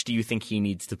much do you think he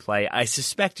needs to play? I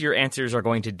suspect your answers are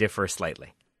going to differ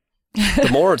slightly.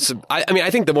 I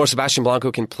think the more Sebastian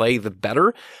Blanco can play, the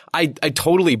better. I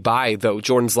totally buy, though,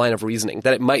 Jordan's line of reasoning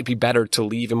that it might be better to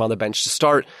leave him on the bench to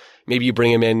start. Maybe you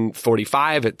bring him in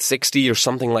 45 at 60 or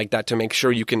something like that to make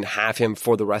sure you can have him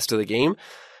for the rest of the game.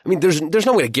 I mean, there's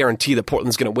no way to guarantee that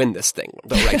Portland's going to win this thing,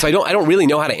 though, right? So I don't really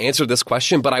know how to answer this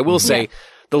question, but I will say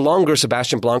the longer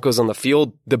Sebastian Blanco's on the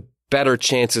field, the better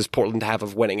chances Portland have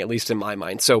of winning, at least in my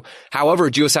mind. So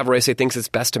however Gio Savarese thinks it's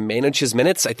best to manage his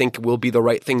minutes, I think will be the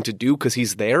right thing to do because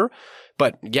he's there.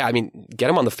 But yeah, I mean,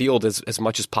 get him on the field as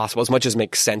much as possible, as much as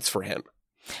makes sense for him.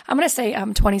 I'm going to say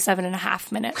 27 and a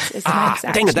half minutes is my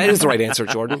exact Dang it, that number. is the right answer,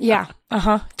 Jordan. Yeah.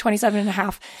 27 and a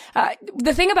half.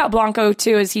 The thing about Blanco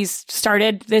too is he's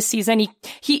started this season.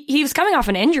 He was coming off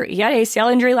an injury. He had an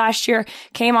ACL injury last year,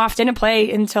 came off, didn't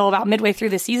play until about midway through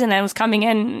the season and was coming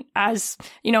in as,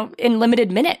 in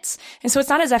limited minutes. And so it's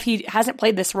not as if he hasn't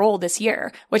played this role this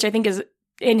year, which I think is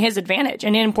in his advantage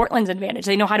and in Portland's advantage.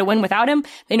 They know how to win without him.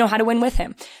 They know how to win with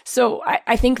him. So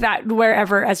I think that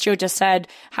wherever, as Joe just said,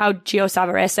 how Gio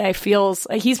Savarese feels,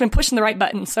 like he's been pushing the right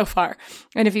button so far.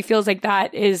 And if he feels like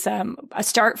that is a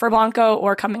start for Blanco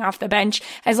or coming off the bench,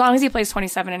 as long as he plays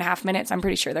 27 and a half minutes, I'm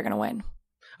pretty sure they're going to win.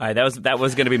 All right, that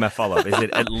was going to be my follow-up. Is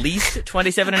it at least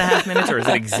 27 and a half minutes, or is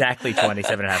it exactly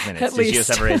 27 and a half minutes? Does Gio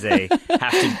Savarese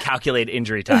have to calculate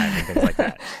injury time and things like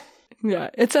that?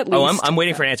 Yeah, it's at least. I'm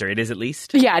waiting for an answer. It is at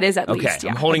least? Yeah, it is at least. Okay,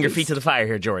 I'm holding your feet to the fire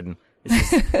here, Jordan.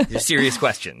 These are serious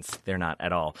questions. They're not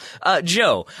at all.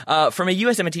 Joe, from a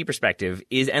USMNT perspective,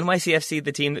 is NYCFC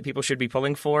the team that people should be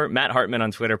pulling for? Matt Hartman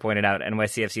on Twitter pointed out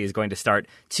NYCFC is going to start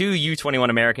 2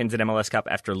 U21 Americans at MLS Cup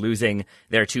after losing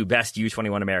their 2 best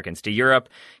U21 Americans to Europe.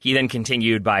 He then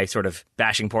continued by sort of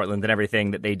bashing Portland and everything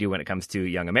that they do when it comes to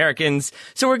young Americans.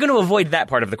 So we're going to avoid that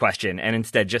part of the question and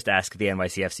instead just ask the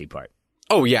NYCFC part.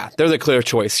 Oh, yeah. They're the clear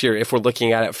choice here if we're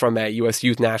looking at it from a U.S.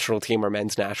 youth national team or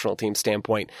men's national team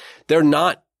standpoint. They're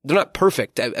not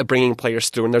perfect at bringing players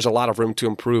through, and there's a lot of room to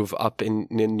improve up in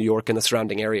New York and the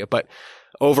surrounding area. But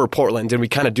over Portland, and we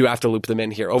kind of do have to loop them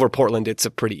in here, over Portland, it's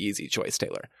a pretty easy choice,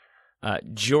 Taylor.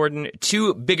 Jordan,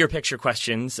 2 bigger picture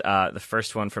questions. The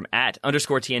first one from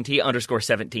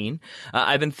 @_TNT_17.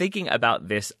 I've been thinking about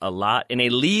this a lot. In a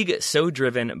league so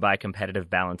driven by competitive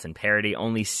balance and parity,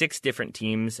 only 6 different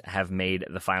teams have made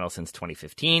the final since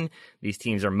 2015. These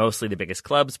teams are mostly the biggest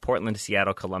clubs: Portland,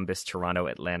 Seattle, Columbus, Toronto,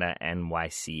 Atlanta,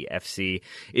 NYCFC.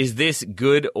 Is this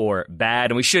good or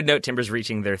bad? And we should note Timbers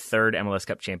reaching their 3rd MLS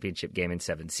Cup championship game in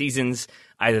 7 seasons.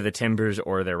 Either the Timbers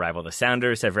or their rival, the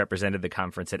Sounders, have represented the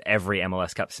conference at every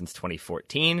MLS Cup since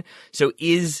 2014. So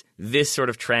is this sort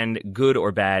of trend good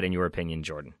or bad in your opinion,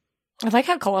 Jordan? I like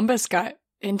how Columbus got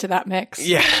into that mix.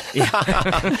 Yeah.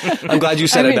 I'm glad you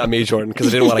said it, not me, Jordan, because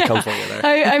I didn't want to come for you there.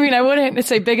 I wouldn't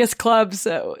say biggest clubs.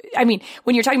 When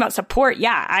you're talking about support,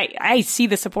 yeah, I see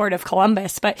the support of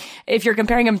Columbus, but if you're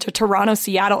comparing them to Toronto,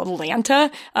 Seattle, Atlanta,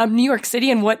 New York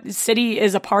City, and what city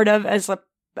is a part of as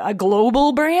a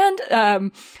global brand,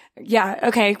 yeah,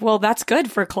 okay, well, that's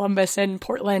good for Columbus and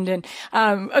Portland. And,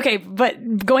 okay,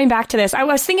 but going back to this, I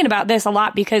was thinking about this a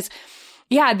lot because,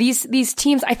 yeah, these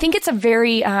teams, I think it's a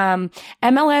very,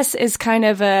 MLS is kind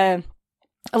of a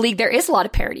league. There is a lot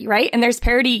of parity, right? And there's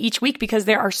parity each week because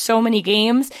there are so many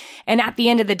games. And at the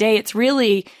end of the day, it's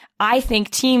really, I think,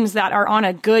 teams that are on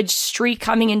a good streak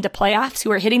coming into playoffs,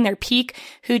 who are hitting their peak,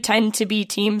 who tend to be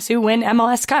teams who win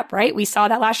MLS Cup, right? We saw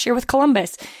that last year with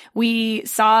Columbus. We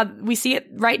see it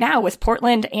right now with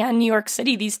Portland and New York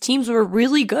City. These teams were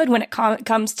really good when it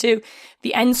comes to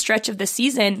the end stretch of the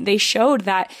season. They showed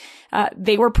that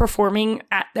they were performing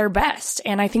at their best.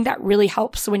 And I think that really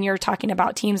helps when you're talking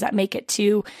about teams that make it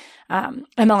to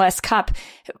MLS Cup.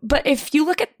 But if you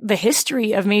look at the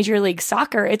history of Major League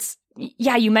Soccer,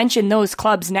 yeah, you mentioned those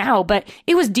clubs now, but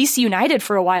it was DC United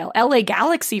for a while, LA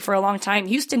Galaxy for a long time,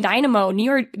 Houston Dynamo,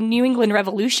 New England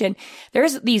Revolution.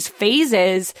 There's these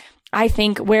phases, I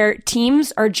think, where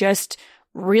teams are just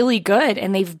really good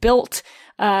and they've built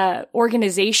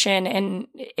organization, and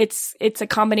it's a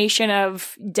combination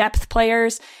of depth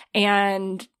players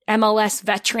and MLS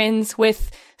veterans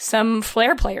with some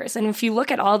flair players. And if you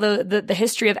look at all the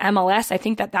history of MLS, I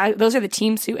think that those are the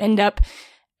teams who end up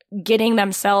getting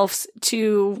themselves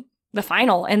to the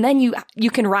final. And then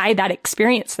you can ride that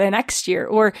experience the next year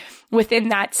or within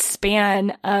that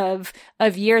span of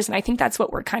years. And I think that's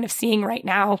what we're kind of seeing right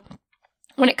now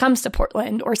when it comes to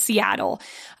Portland or Seattle.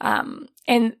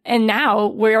 And now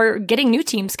we're getting new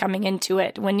teams coming into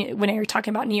it when you're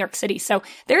talking about New York City. So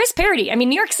there is parity. I mean,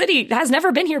 New York City has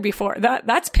never been here before.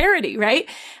 That's parity, right?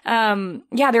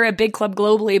 Yeah, they're a big club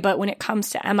globally, but when it comes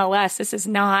to MLS, this is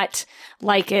not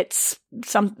like it's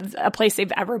a place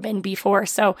they've ever been before.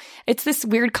 So it's this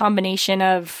weird combination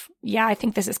of, yeah, I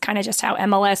think this is kind of just how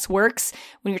MLS works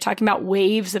when you're talking about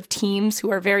waves of teams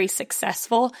who are very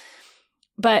successful.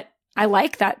 But I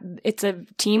like that it's a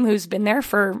team who's been there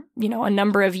for, a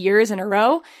number of years in a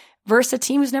row versus a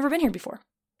team who's never been here before.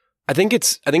 I think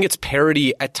it's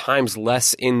parity at times,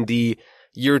 less in the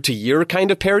year to year kind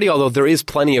of parity, although there is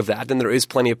plenty of that and there is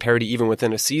plenty of parity even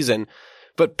within a season.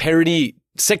 But parity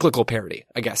cyclical parity,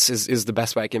 I guess is the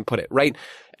best way I can put it, right?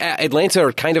 Atlanta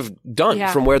are kind of done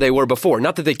from where they were before.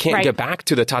 Not that they can't get back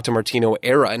to the Tata Martino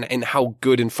era and how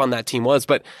good and fun that team was,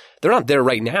 but they're not there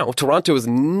right now. Toronto is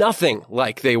nothing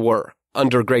like they were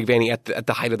under Greg Vanney at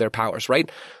the height of their powers, right?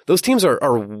 Those teams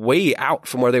are way out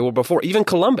from where they were before. Even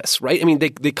Columbus, right? I mean,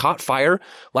 they caught fire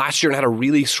last year and had a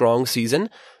really strong season.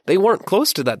 They weren't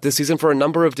close to that this season for a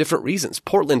number of different reasons.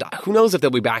 Portland, who knows if they'll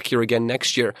be back here again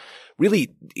next year. Really,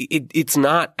 it's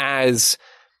not as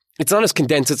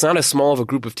condensed. It's not as small of a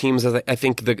group of teams as I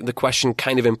think the question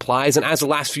kind of implies. And as the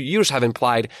last few years have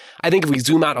implied, I think if we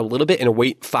zoom out a little bit and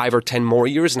wait 5 or 10 more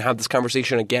years and have this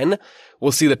conversation again,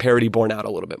 we'll see the parity borne out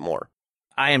a little bit more.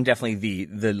 I am definitely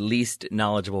the least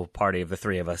knowledgeable party of the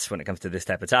three of us when it comes to this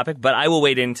type of topic, but I will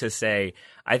wade in to say,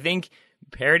 I think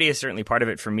parity is certainly part of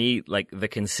it for me. Like, the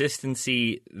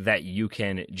consistency that you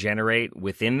can generate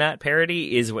within that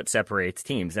parity is what separates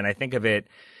teams. And I think of it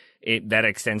that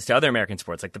extends to other American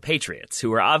sports, like the Patriots,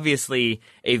 who are obviously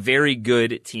a very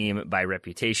good team by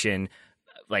reputation,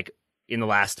 like in the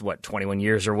last, 21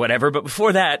 years or whatever. But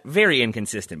before that, very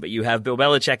inconsistent. But you have Bill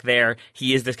Belichick there.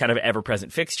 He is this kind of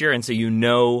ever-present fixture. And so you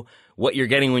know what you're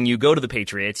getting when you go to the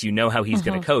Patriots. You know how he's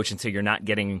going to coach. And so you're not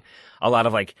getting a lot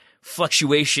of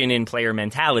fluctuation in player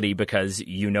mentality because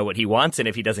you know what he wants. And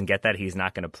if he doesn't get that, he's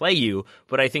not going to play you.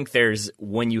 But I think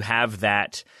when you have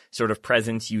that sort of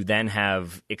presence, you then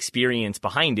have experience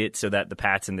behind it so that the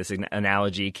Pats in this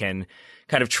analogy can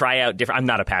kind of try out different. I'm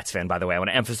not a Pats fan, by the way. I want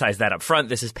to emphasize that up front.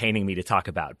 This is paining me to talk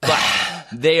about, but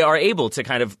they are able to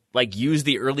kind of use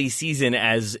the early season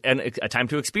as a time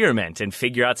to experiment and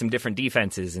figure out some different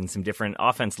defenses and some different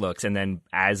offense looks. And then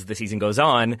as the season goes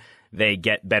on, they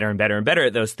get better and better and better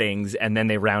at those things, and then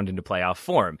they round into playoff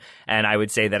form. And I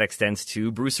would say that extends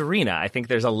to Bruce Arena. I think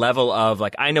there's a level of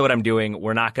I know what I'm doing.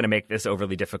 We're not going to make this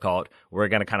overly difficult. We're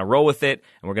going to kind of roll with it,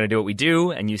 and we're going to do what we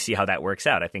do, and you see how that works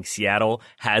out. I think Seattle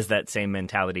has that same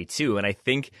mentality too. And I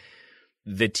think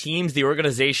the teams, the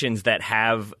organizations that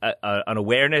have an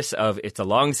awareness of it's a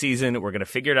long season, we're going to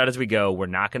figure it out as we go. We're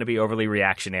not going to be overly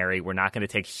reactionary. We're not going to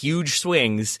take huge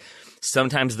swings.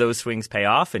 Sometimes those swings pay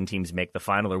off and teams make the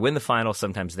final or win the final.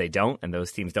 Sometimes they don't, and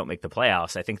those teams don't make the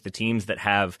playoffs. I think the teams that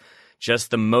have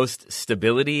just the most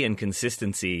stability and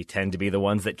consistency tend to be the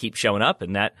ones that keep showing up,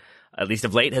 and that, at least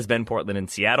of late, has been Portland and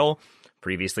Seattle.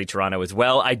 Previously Toronto as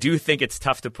well. I do think it's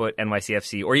tough to put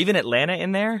NYCFC or even Atlanta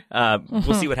in there.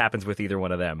 We'll see what happens with either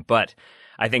one of them. But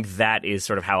I think that is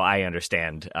sort of how I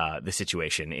understand the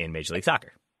situation in Major League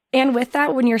Soccer. And with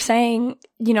that, when you're saying,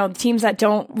 teams that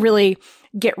don't really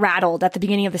get rattled at the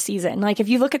beginning of the season, if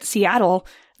you look at Seattle,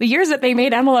 the years that they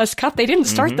made MLS Cup, they didn't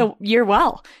start the year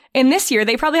well. And this year,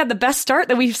 they probably had the best start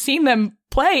that we've seen them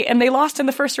play, and they lost in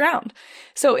the first round.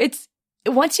 So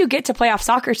once you get to playoff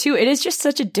soccer too, it is just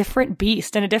such a different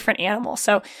beast and a different animal.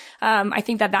 So I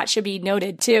think that should be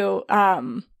noted too.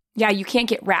 You can't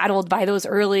get rattled by those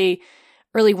early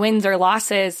wins or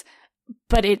losses,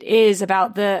 but it is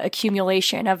about the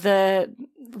accumulation of the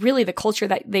culture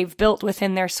that they've built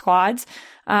within their squads.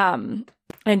 And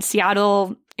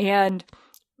Seattle and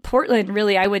Portland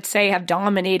really, I would say, have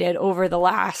dominated over the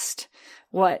last,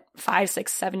 5,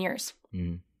 6, 7 years.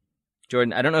 Mm.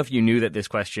 Jordan, I don't know if you knew that this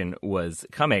question was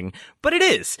coming, but it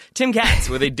is. Tim Katz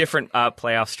with a different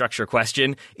playoff structure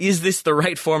question. Is this the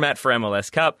right format for MLS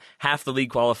Cup? Half the league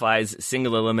qualifies,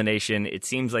 single elimination. It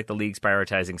seems like the league's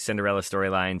prioritizing Cinderella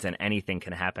storylines and anything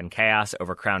can happen chaos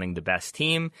over crowning the best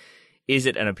team. Is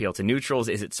it an appeal to neutrals?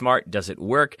 Is it smart? Does it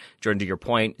work? Jordan, to your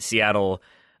point, Seattle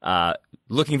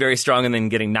looking very strong and then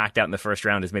getting knocked out in the first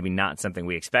round is maybe not something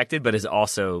we expected, but is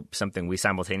also something we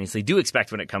simultaneously do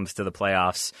expect when it comes to the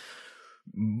playoffs.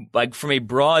 From a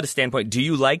broad standpoint, do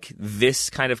you like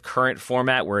this kind of current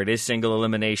format where it is single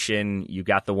elimination, you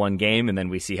got the one game, and then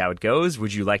we see how it goes?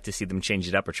 Would you like to see them change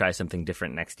it up or try something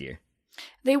different next year?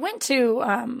 They went to,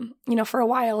 for a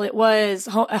while, it was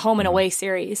a home and away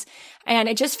series, and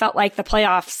it just felt like the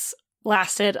playoffs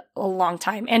lasted a long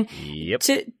time. And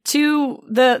to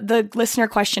the listener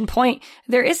question point,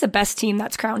 there is the best team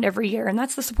that's crowned every year, and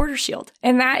that's the Supporters Shield.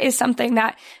 And that is something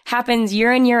that happens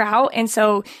year in, year out. And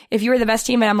so if you were the best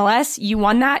team in MLS, you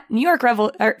won that. New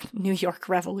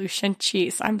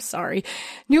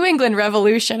England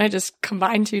Revolution. I just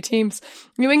combined two teams.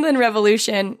 New England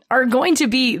Revolution are going to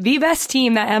be the best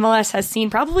team that MLS has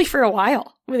seen probably for a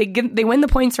while. They win the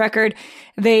points record.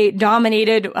 They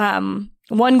dominated,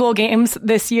 1-goal games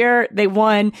this year. They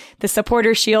won the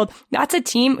Supporters Shield. That's a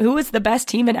team who was the best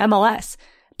team in MLS.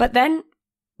 But then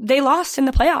they lost in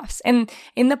the playoffs. And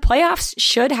in the playoffs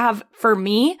should have, for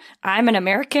me, I'm an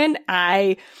American.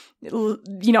 I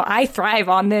I thrive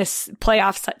on this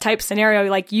playoff type scenario.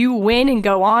 Like, you win and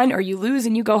go on, or you lose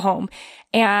and you go home.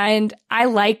 And I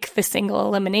like the single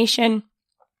elimination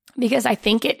because I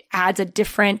think it adds a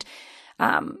different,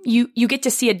 you get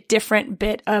to see a different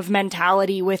bit of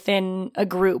mentality within a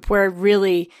group where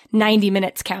really 90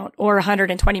 minutes count, or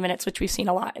 120 minutes, which we've seen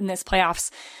a lot in this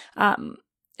playoffs.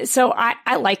 So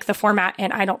I like the format,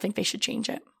 and I don't think they should change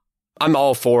it. I'm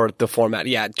all for the format.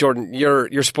 Yeah, Jordan,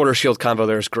 your Supporter Shield convo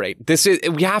there is great.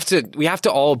 We have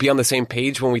to all be on the same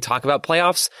page when we talk about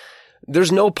playoffs.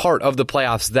 There's no part of the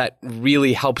playoffs that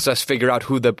really helps us figure out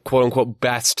who the quote unquote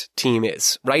best team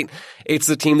is, right? It's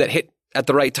the team that hit at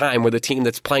the right time, or the team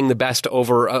that's playing the best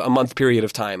over a month period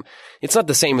of time. It's not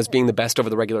the same as being the best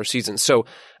over the regular season. So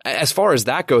as far as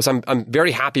that goes, I'm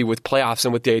very happy with playoffs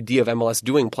and with the idea of MLS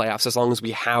doing playoffs, as long as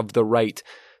we have the right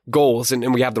goals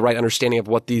and we have the right understanding of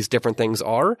what these different things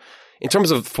are. In terms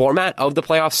of format of the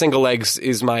playoffs, single legs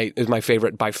is my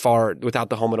favorite by far, without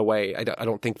the home and away. I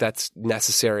don't think that's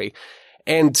necessary.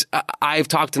 And I've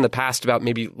talked in the past about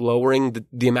maybe lowering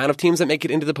the amount of teams that make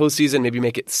it into the postseason, maybe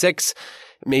make it 6,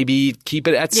 maybe keep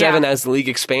it at 7 as the league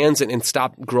expands and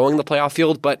stop growing the playoff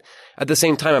field. But at the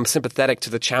same time, I'm sympathetic to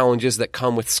the challenges that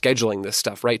come with scheduling this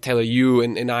stuff, right? Taylor, you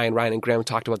and I and Ryan and Graham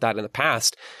talked about that in the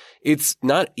past. It's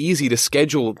not easy to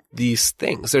schedule these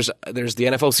things. There's the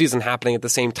NFL season happening at the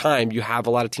same time. You have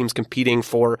a lot of teams competing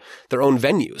for their own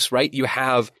venues, right? You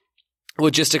have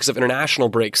logistics of international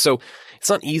breaks. So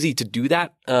it's not easy to do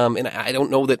that. And I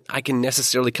don't know that I can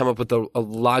necessarily come up with a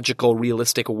logical,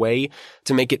 realistic way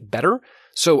to make it better.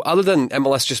 So other than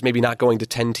MLS just maybe not going to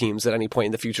 10 teams at any point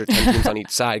in the future, 10 teams on each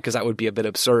side, because that would be a bit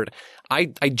absurd, I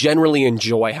generally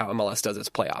enjoy how MLS does its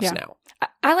playoffs now.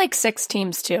 I like 6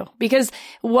 teams too, because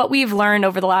what we've learned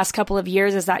over the last couple of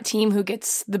years is that team who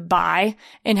gets the bye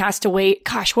and has to wait,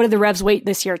 gosh, what did the Revs wait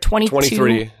this year?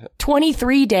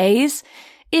 23 days.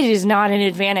 It is not an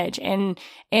advantage. And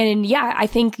yeah, I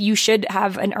think you should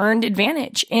have an earned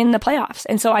advantage in the playoffs.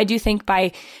 And so I do think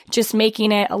by just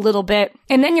making it a little bit,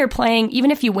 and then you're playing,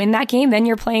 even if you win that game, then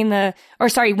you're playing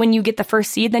when you get the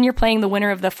first seed, then you're playing the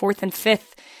winner of the 4th and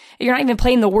 5th. You're not even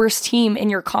playing the worst team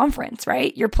in your conference,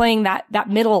 right? You're playing that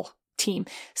middle team.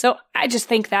 So I just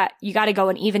think that you got to go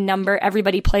an even number.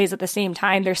 Everybody plays at the same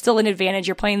time. There's still an advantage.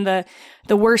 You're playing the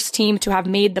worst team to have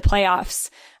made the playoffs.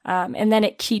 And then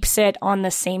it keeps it on the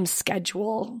same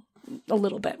schedule a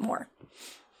little bit more.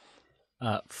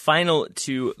 Final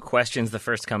 2 questions. The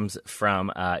first comes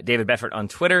from David Bedford on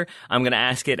Twitter. I'm going to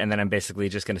ask it, and then I'm basically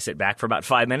just going to sit back for about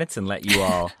 5 minutes and let you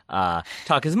all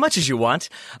talk as much as you want.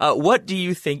 What do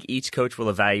you think each coach will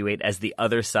evaluate as the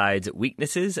other side's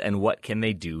weaknesses, and what can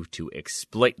they do to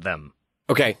exploit them?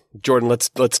 Okay, Jordan, let's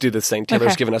do this thing.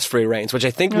 Taylor's given us free reins, which I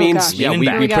think means we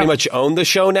pretty much own the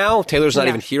show now. Taylor's not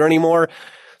even here anymore.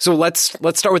 So let's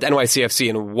start with NYCFC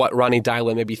and what Ronny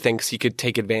Deila maybe thinks he could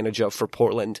take advantage of for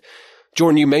Portland.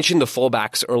 Jordan, you mentioned the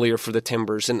fullbacks earlier for the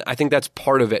Timbers, and I think that's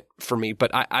part of it for me, but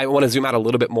I want to zoom out a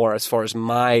little bit more as far as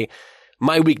my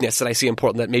weakness that I see in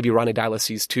Portland that maybe Ronny Deila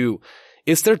sees too,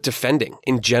 is their defending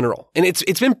in general. And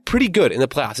it's been pretty good in the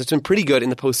playoffs. It's been pretty good in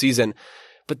the postseason,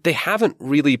 but they haven't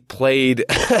really played.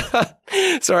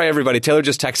 Sorry, everybody. Taylor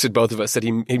just texted both of us that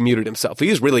he muted himself.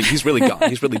 He's really gone.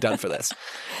 He's really done for this.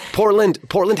 Portland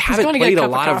haven't played a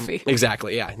lot of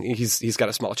exactly. Yeah, he's got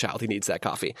a small child. He needs that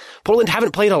coffee. Portland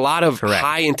haven't played a lot of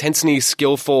high intensity,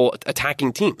 skillful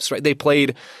attacking teams. Right? They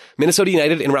played Minnesota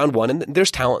United in round 1, and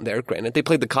there's talent there. Granted, they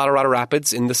played the Colorado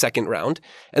Rapids in the second round,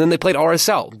 and then they played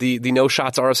RSL, the no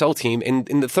shots RSL team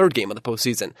in the third game of the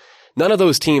postseason. None of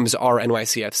those teams are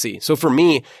NYCFC. So for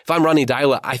me, if I'm Ronny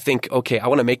Deila, I think, okay, I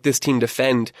want to make this team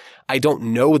defend. I don't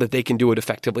know that they can do it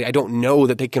effectively. I don't know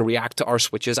that they can react to our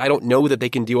switches. I don't know that they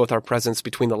can deal with our presence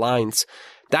between the lines.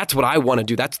 That's what I want to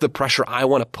do. That's the pressure I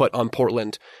want to put on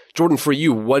Portland. Jordan, for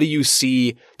you, what do you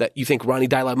see that you think Ronny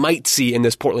Deila might see in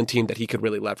this Portland team that he could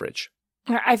really leverage?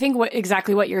 I think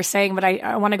exactly what you're saying, but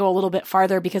I want to go a little bit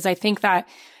farther because I think that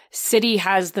City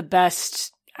has the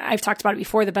best, I've talked about it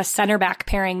before, the best center back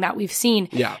pairing that we've seen.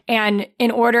 Yeah. And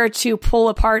in order to pull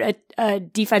apart a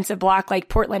defensive block like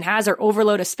Portland has or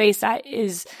overload a space that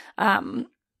is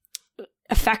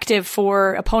effective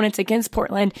for opponents against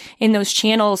Portland in those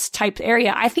channels type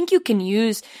area, I think you can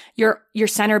use your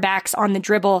center backs on the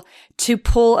dribble to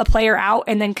pull a player out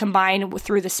and then combine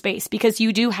through the space, because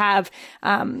you do have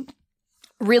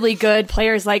really good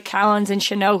players like Callens and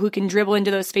Chanot who can dribble into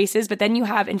those spaces. But then you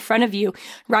have in front of you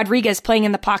Rodriguez playing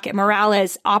in the pocket,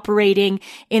 Morales operating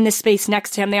in the space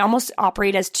next to him. They almost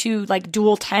operate as two like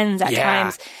dual 10s at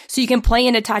times. So you can play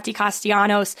into Tati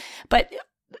Castellanos. But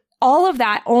all of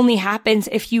that only happens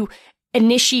if you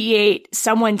initiate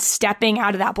someone stepping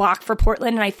out of that block for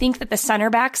Portland. And I think that the center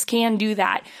backs can do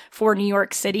that for New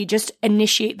York City, just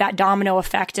initiate that domino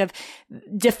effect of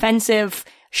defensive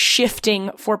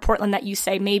shifting for Portland that you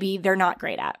say maybe they're not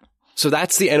great at. So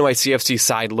that's the NYCFC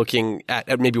side looking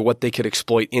at maybe what they could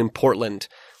exploit in Portland.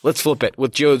 Let's flip it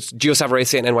with Gio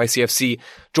Savarese and NYCFC.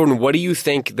 Jordan, what do you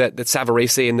think that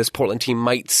Savarese and this Portland team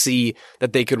might see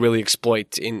that they could really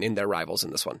exploit in their rivals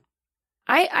in this one?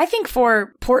 I think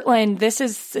for Portland, this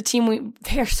is a team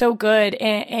they're so good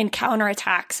in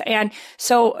counterattacks. And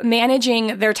so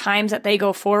managing their times that they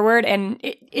go forward, and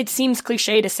it seems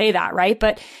cliche to say that, right?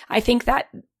 But I think that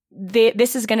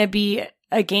this is going to be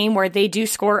a game where they do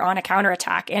score on a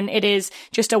counterattack, and it is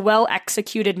just a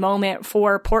well-executed moment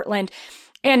for Portland.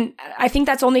 And I think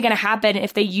that's only going to happen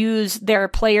if they use their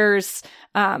players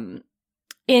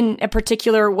in a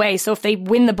particular way. So if they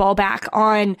win the ball back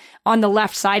on the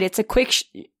left side, it's a quick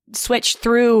switch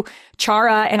through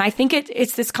Chara. And I think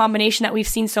it's this combination that we've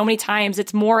seen so many times.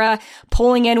 It's Mora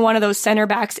pulling in one of those center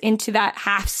backs into that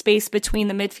half space between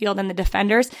the midfield and the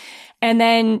defenders. And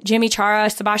then Jimmy Chara,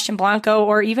 Sebastian Blanco,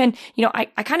 or even,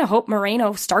 I kind of hope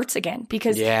Moreno starts again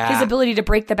because his ability to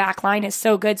break the back line is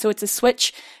so good. So it's a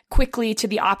switch quickly to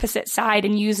the opposite side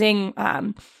and using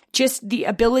just the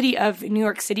ability of New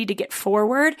York City to get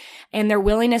forward and their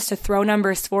willingness to throw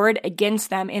numbers forward against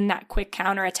them in that quick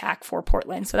counterattack for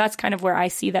Portland. So that's kind of where I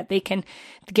see that they can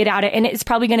get out of it. And it's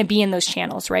probably going to be in those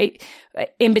channels, right?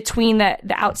 In between the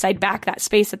outside back, that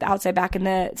space that the outside back and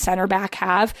the center back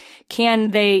have.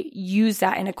 Can they use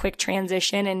that in a quick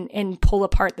transition and pull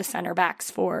apart the center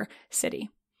backs for City?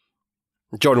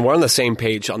 Jordan, we're on the same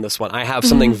page on this one. I have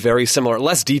something very similar,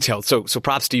 less detailed. So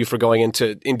props to you for going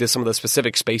into some of the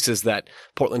specific spaces that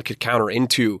Portland could counter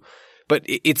into. But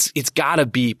it's gotta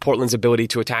be Portland's ability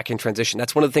to attack in transition.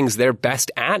 That's one of the things they're best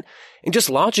at. And just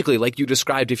logically, like you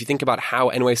described, if you think about how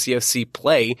NYCFC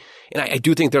play, and I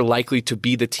do think they're likely to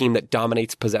be the team that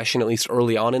dominates possession, at least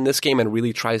early on in this game, and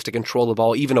really tries to control the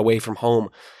ball, even away from home.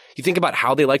 You think about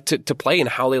how they like to play and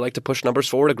how they like to push numbers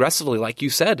forward aggressively. Like you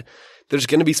said, there's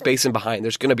going to be space in behind.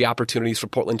 There's going to be opportunities for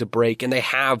Portland to break, and they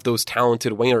have those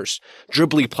talented wingers,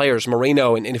 dribbly players,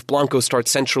 Moreno, and if Blanco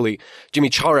starts centrally, Jimmy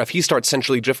Chara, if he starts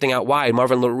centrally, drifting out wide,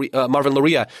 Marvin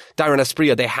Loria, Dairon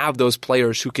Asprilla, they have those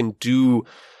players who can do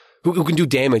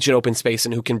damage in open space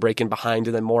and who can break in behind,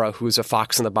 and then Mora, who's a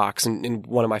fox in the box and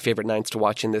one of my favorite nines to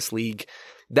watch in this league.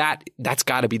 That's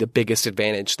got to be the biggest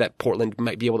advantage that Portland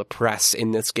might be able to press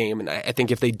in this game. And I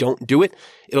think if they don't do it,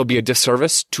 it'll be a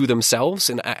disservice to themselves.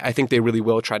 And I think they really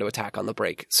will try to attack on the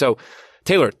break. So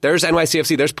Taylor, there's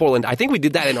NYCFC, there's Portland. I think we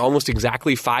did that in almost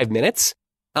exactly 5 minutes.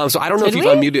 So I don't know if you've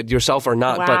unmuted yourself or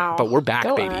not, but we're back,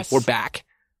 baby. We're back.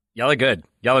 Y'all are good.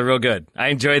 Y'all are real good. I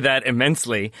enjoyed that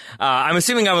immensely. I'm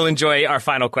assuming I will enjoy our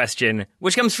final question,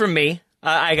 which comes from me.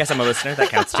 I guess I'm a listener. That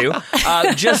counts too.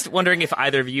 Just wondering if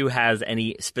either of you has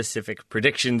any specific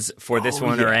predictions for this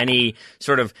one or any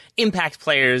sort of impact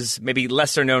players, maybe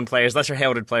lesser known players, lesser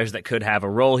heralded players that could have a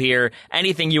role here.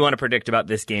 Anything you want to predict about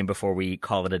this game before we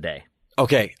call it a day?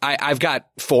 Okay, I've got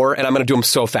 4, and I'm going to do them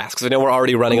so fast because I know we're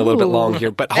already running a little bit long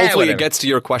here, but hopefully it gets to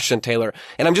your question, Taylor.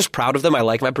 And I'm just proud of them. I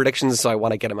like my predictions, so I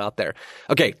want to get them out there.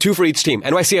 Okay, 2 for each team.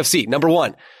 NYCFC, number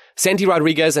 1. Santi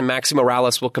Rodriguez and Maxi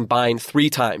Morales will combine 3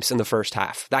 times in the first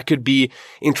half. That could be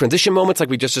in transition moments like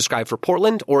we just described for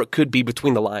Portland, or it could be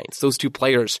between the lines. Those 2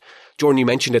 players, Jordan, you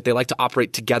mentioned it, they like to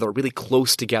operate together, really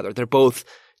close together. They're both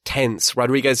 10s.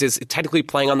 Rodriguez is technically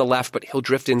playing on the left, but he'll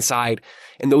drift inside.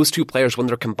 And those 2 players, when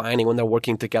they're combining, when they're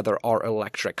working together, are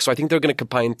electric. So I think they're going to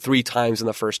combine 3 times in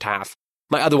the first half.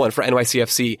 My other one for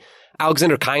NYCFC,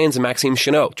 Alexander Cayens and Maxime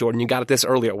Chanot. Jordan, you got at this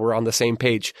earlier. We're on the same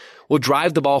page. Will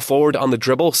drive the ball forward on the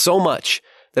dribble so much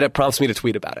that it prompts me to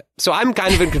tweet about it. So I'm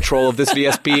kind of in control of this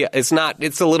VSP.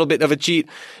 It's a little bit of a cheat,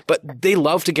 but they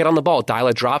love to get on the ball.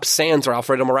 Dyla drops Sands or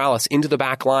Alfredo Morales into the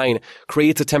back line,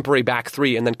 creates a temporary back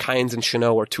 3, and then Cayens and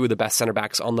Chanot are 2 of the best center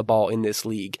backs on the ball in this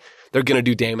league. They're going to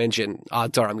do damage, and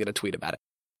odds are I'm going to tweet about it.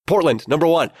 Portland, number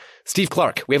 1, Steve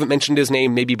Clark. We haven't mentioned his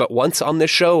name maybe but once on this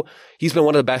show. He's been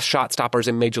one of the best shot stoppers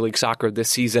in Major League Soccer this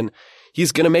season.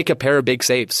 He's going to make a pair of big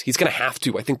saves. He's going to have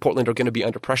to. I think Portland are going to be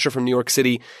under pressure from New York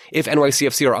City. If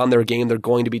NYCFC are on their game, they're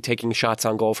going to be taking shots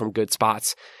on goal from good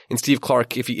spots. And Steve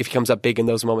Clark, if he comes up big in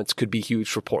those moments, could be huge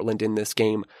for Portland in this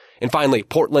game. And finally,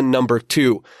 Portland number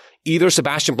 2. Either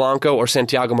Sebastian Blanco or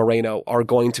Santiago Moreno are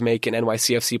going to make an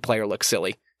NYCFC player look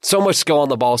silly. So much skill on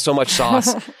the ball, so much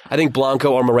sauce. I think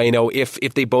Blanco or Moreno, if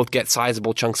they both get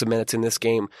sizable chunks of minutes in this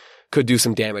game, could do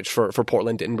some damage for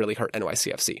Portland and really hurt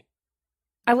NYCFC.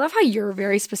 I love how your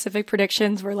very specific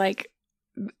predictions were like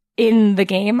in the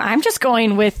game. I'm just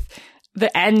going with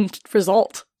the end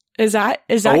result. Is that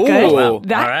good? Wow. All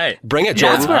right. Bring it,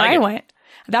 Jordan. That's where I went.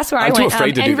 That's where I went. I'm too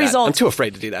afraid to do that. Result, I'm too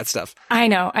afraid to do that stuff. I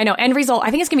know. End result,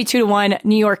 I think it's going to be 2-1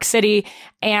 New York City.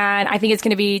 And I think it's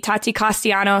going to be Tati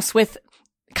Castellanos with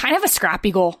kind of a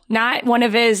scrappy goal. Not one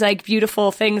of his like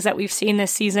beautiful things that we've seen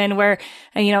this season where,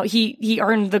 he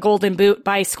earned the golden boot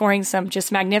by scoring some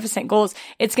just magnificent goals.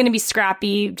 It's going to be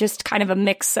scrappy, just kind of a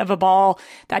mix of a ball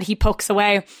that he pokes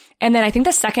away. And then I think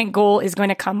the second goal is going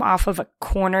to come off of a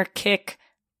corner kick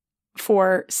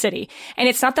for City. And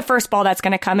it's not the first ball that's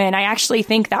going to come in. I actually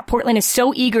think that Portland is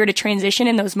so eager to transition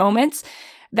in those moments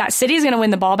that City is going to win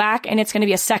the ball back, and it's going to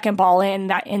be a second ball in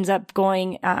that ends up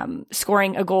going,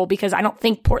 scoring a goal, because I don't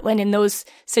think Portland in those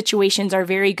situations are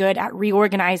very good at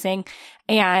reorganizing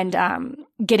and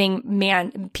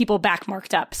getting people back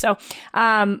marked up. So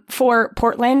for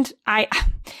Portland, I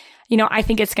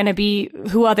think it's going to be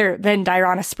who other than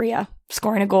Dairon Asprilla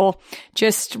scoring a goal,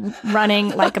 just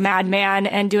running like a madman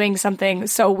and doing something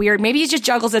so weird. Maybe he just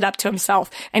juggles it up to himself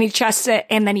and he chests it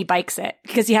and then he bikes it,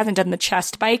 because he hasn't done the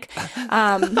chest bike.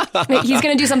 He's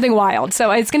going to do something wild. So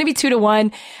it's going to be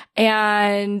 2-1.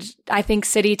 And I think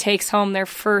City takes home their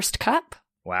first cup.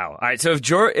 Wow. All right. So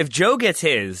if Joe gets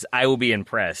his, I will be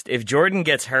impressed. If Jordan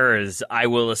gets hers, I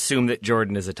will assume that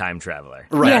Jordan is a time traveler.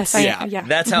 Right. Yes. Yeah.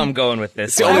 That's how I'm going with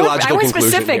this. It's the only logical I went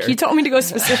conclusion specific. here. You told me to go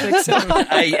specific. So.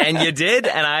 And you did,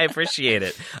 and I appreciate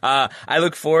it. I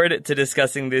look forward to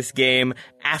discussing this game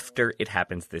after it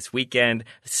happens this weekend.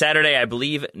 Saturday, I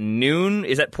believe, noon.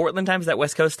 Is that Portland time? Is that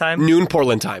West Coast time? Noon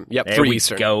Portland time. Yep, there 3 we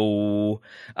Eastern. Go.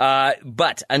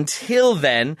 But until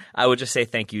then, I would just say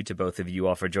thank you to both of you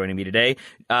all for joining me today.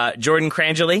 Jordan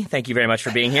Crangeli, thank you very much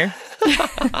for being here.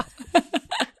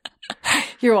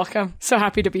 You're welcome. So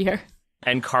happy to be here.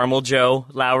 And Carmel Joe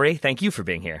Lowry, thank you for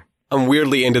being here. I'm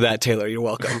weirdly into that, Taylor. You're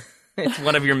welcome. It's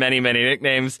one of your many, many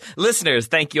nicknames. Listeners,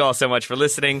 thank you all so much for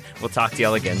listening. We'll talk to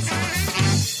y'all again soon.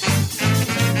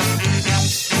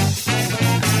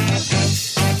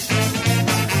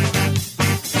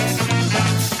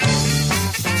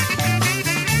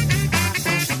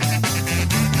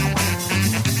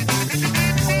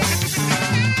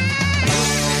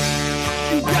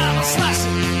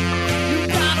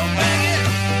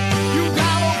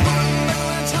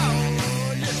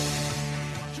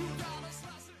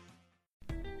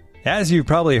 As you've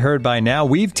probably heard by now,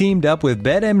 we've teamed up with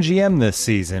BetMGM this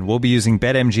season. We'll be using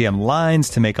BetMGM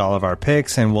lines to make all of our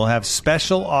picks, and we'll have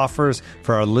special offers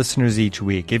for our listeners each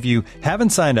week. If you haven't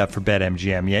signed up for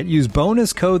BetMGM yet, use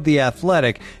bonus code The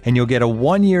Athletic, and you'll get a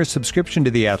 1-year subscription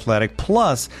to The Athletic,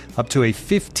 plus up to a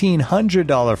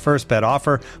 $1,500 first bet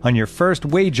offer on your first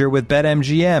wager with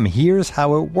BetMGM. Here's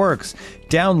how it works.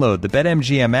 Download the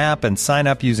BetMGM app and sign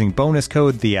up using bonus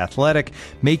code The Athletic.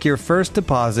 Make your first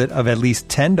deposit of at least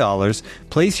 $10.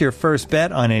 Place your first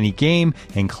bet on any game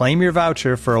and claim your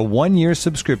voucher for a 1-year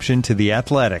subscription to The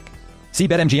Athletic. See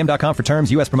BetMGM.com for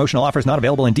terms. U.S. promotional offers not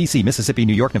available in D.C., Mississippi,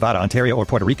 New York, Nevada, Ontario, or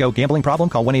Puerto Rico. Gambling problem?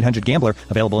 Call 1-800-GAMBLER.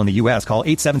 Available in the U.S. Call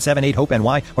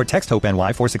 877-8-HOPE-NY or text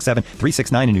HOPE-NY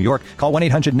 467-369 in New York. Call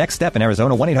 1-800-NEXT-STEP in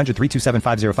Arizona.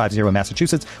 1-800-327-5050 in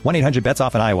Massachusetts.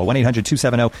 1-800-BETS-OFF in Iowa.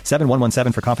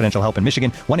 1-800-270-7117 for confidential help in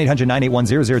Michigan.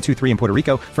 1-800-981-0023 in Puerto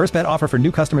Rico. First bet offer for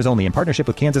new customers only in partnership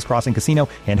with Kansas Crossing Casino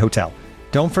and Hotel.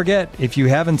 Don't forget, if you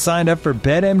haven't signed up for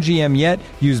BetMGM yet,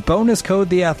 use bonus code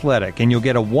The Athletic, and you'll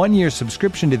get a 1-year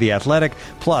subscription to The Athletic,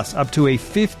 plus up to a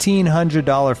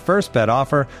 $1,500 first bet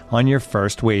offer on your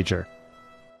first wager.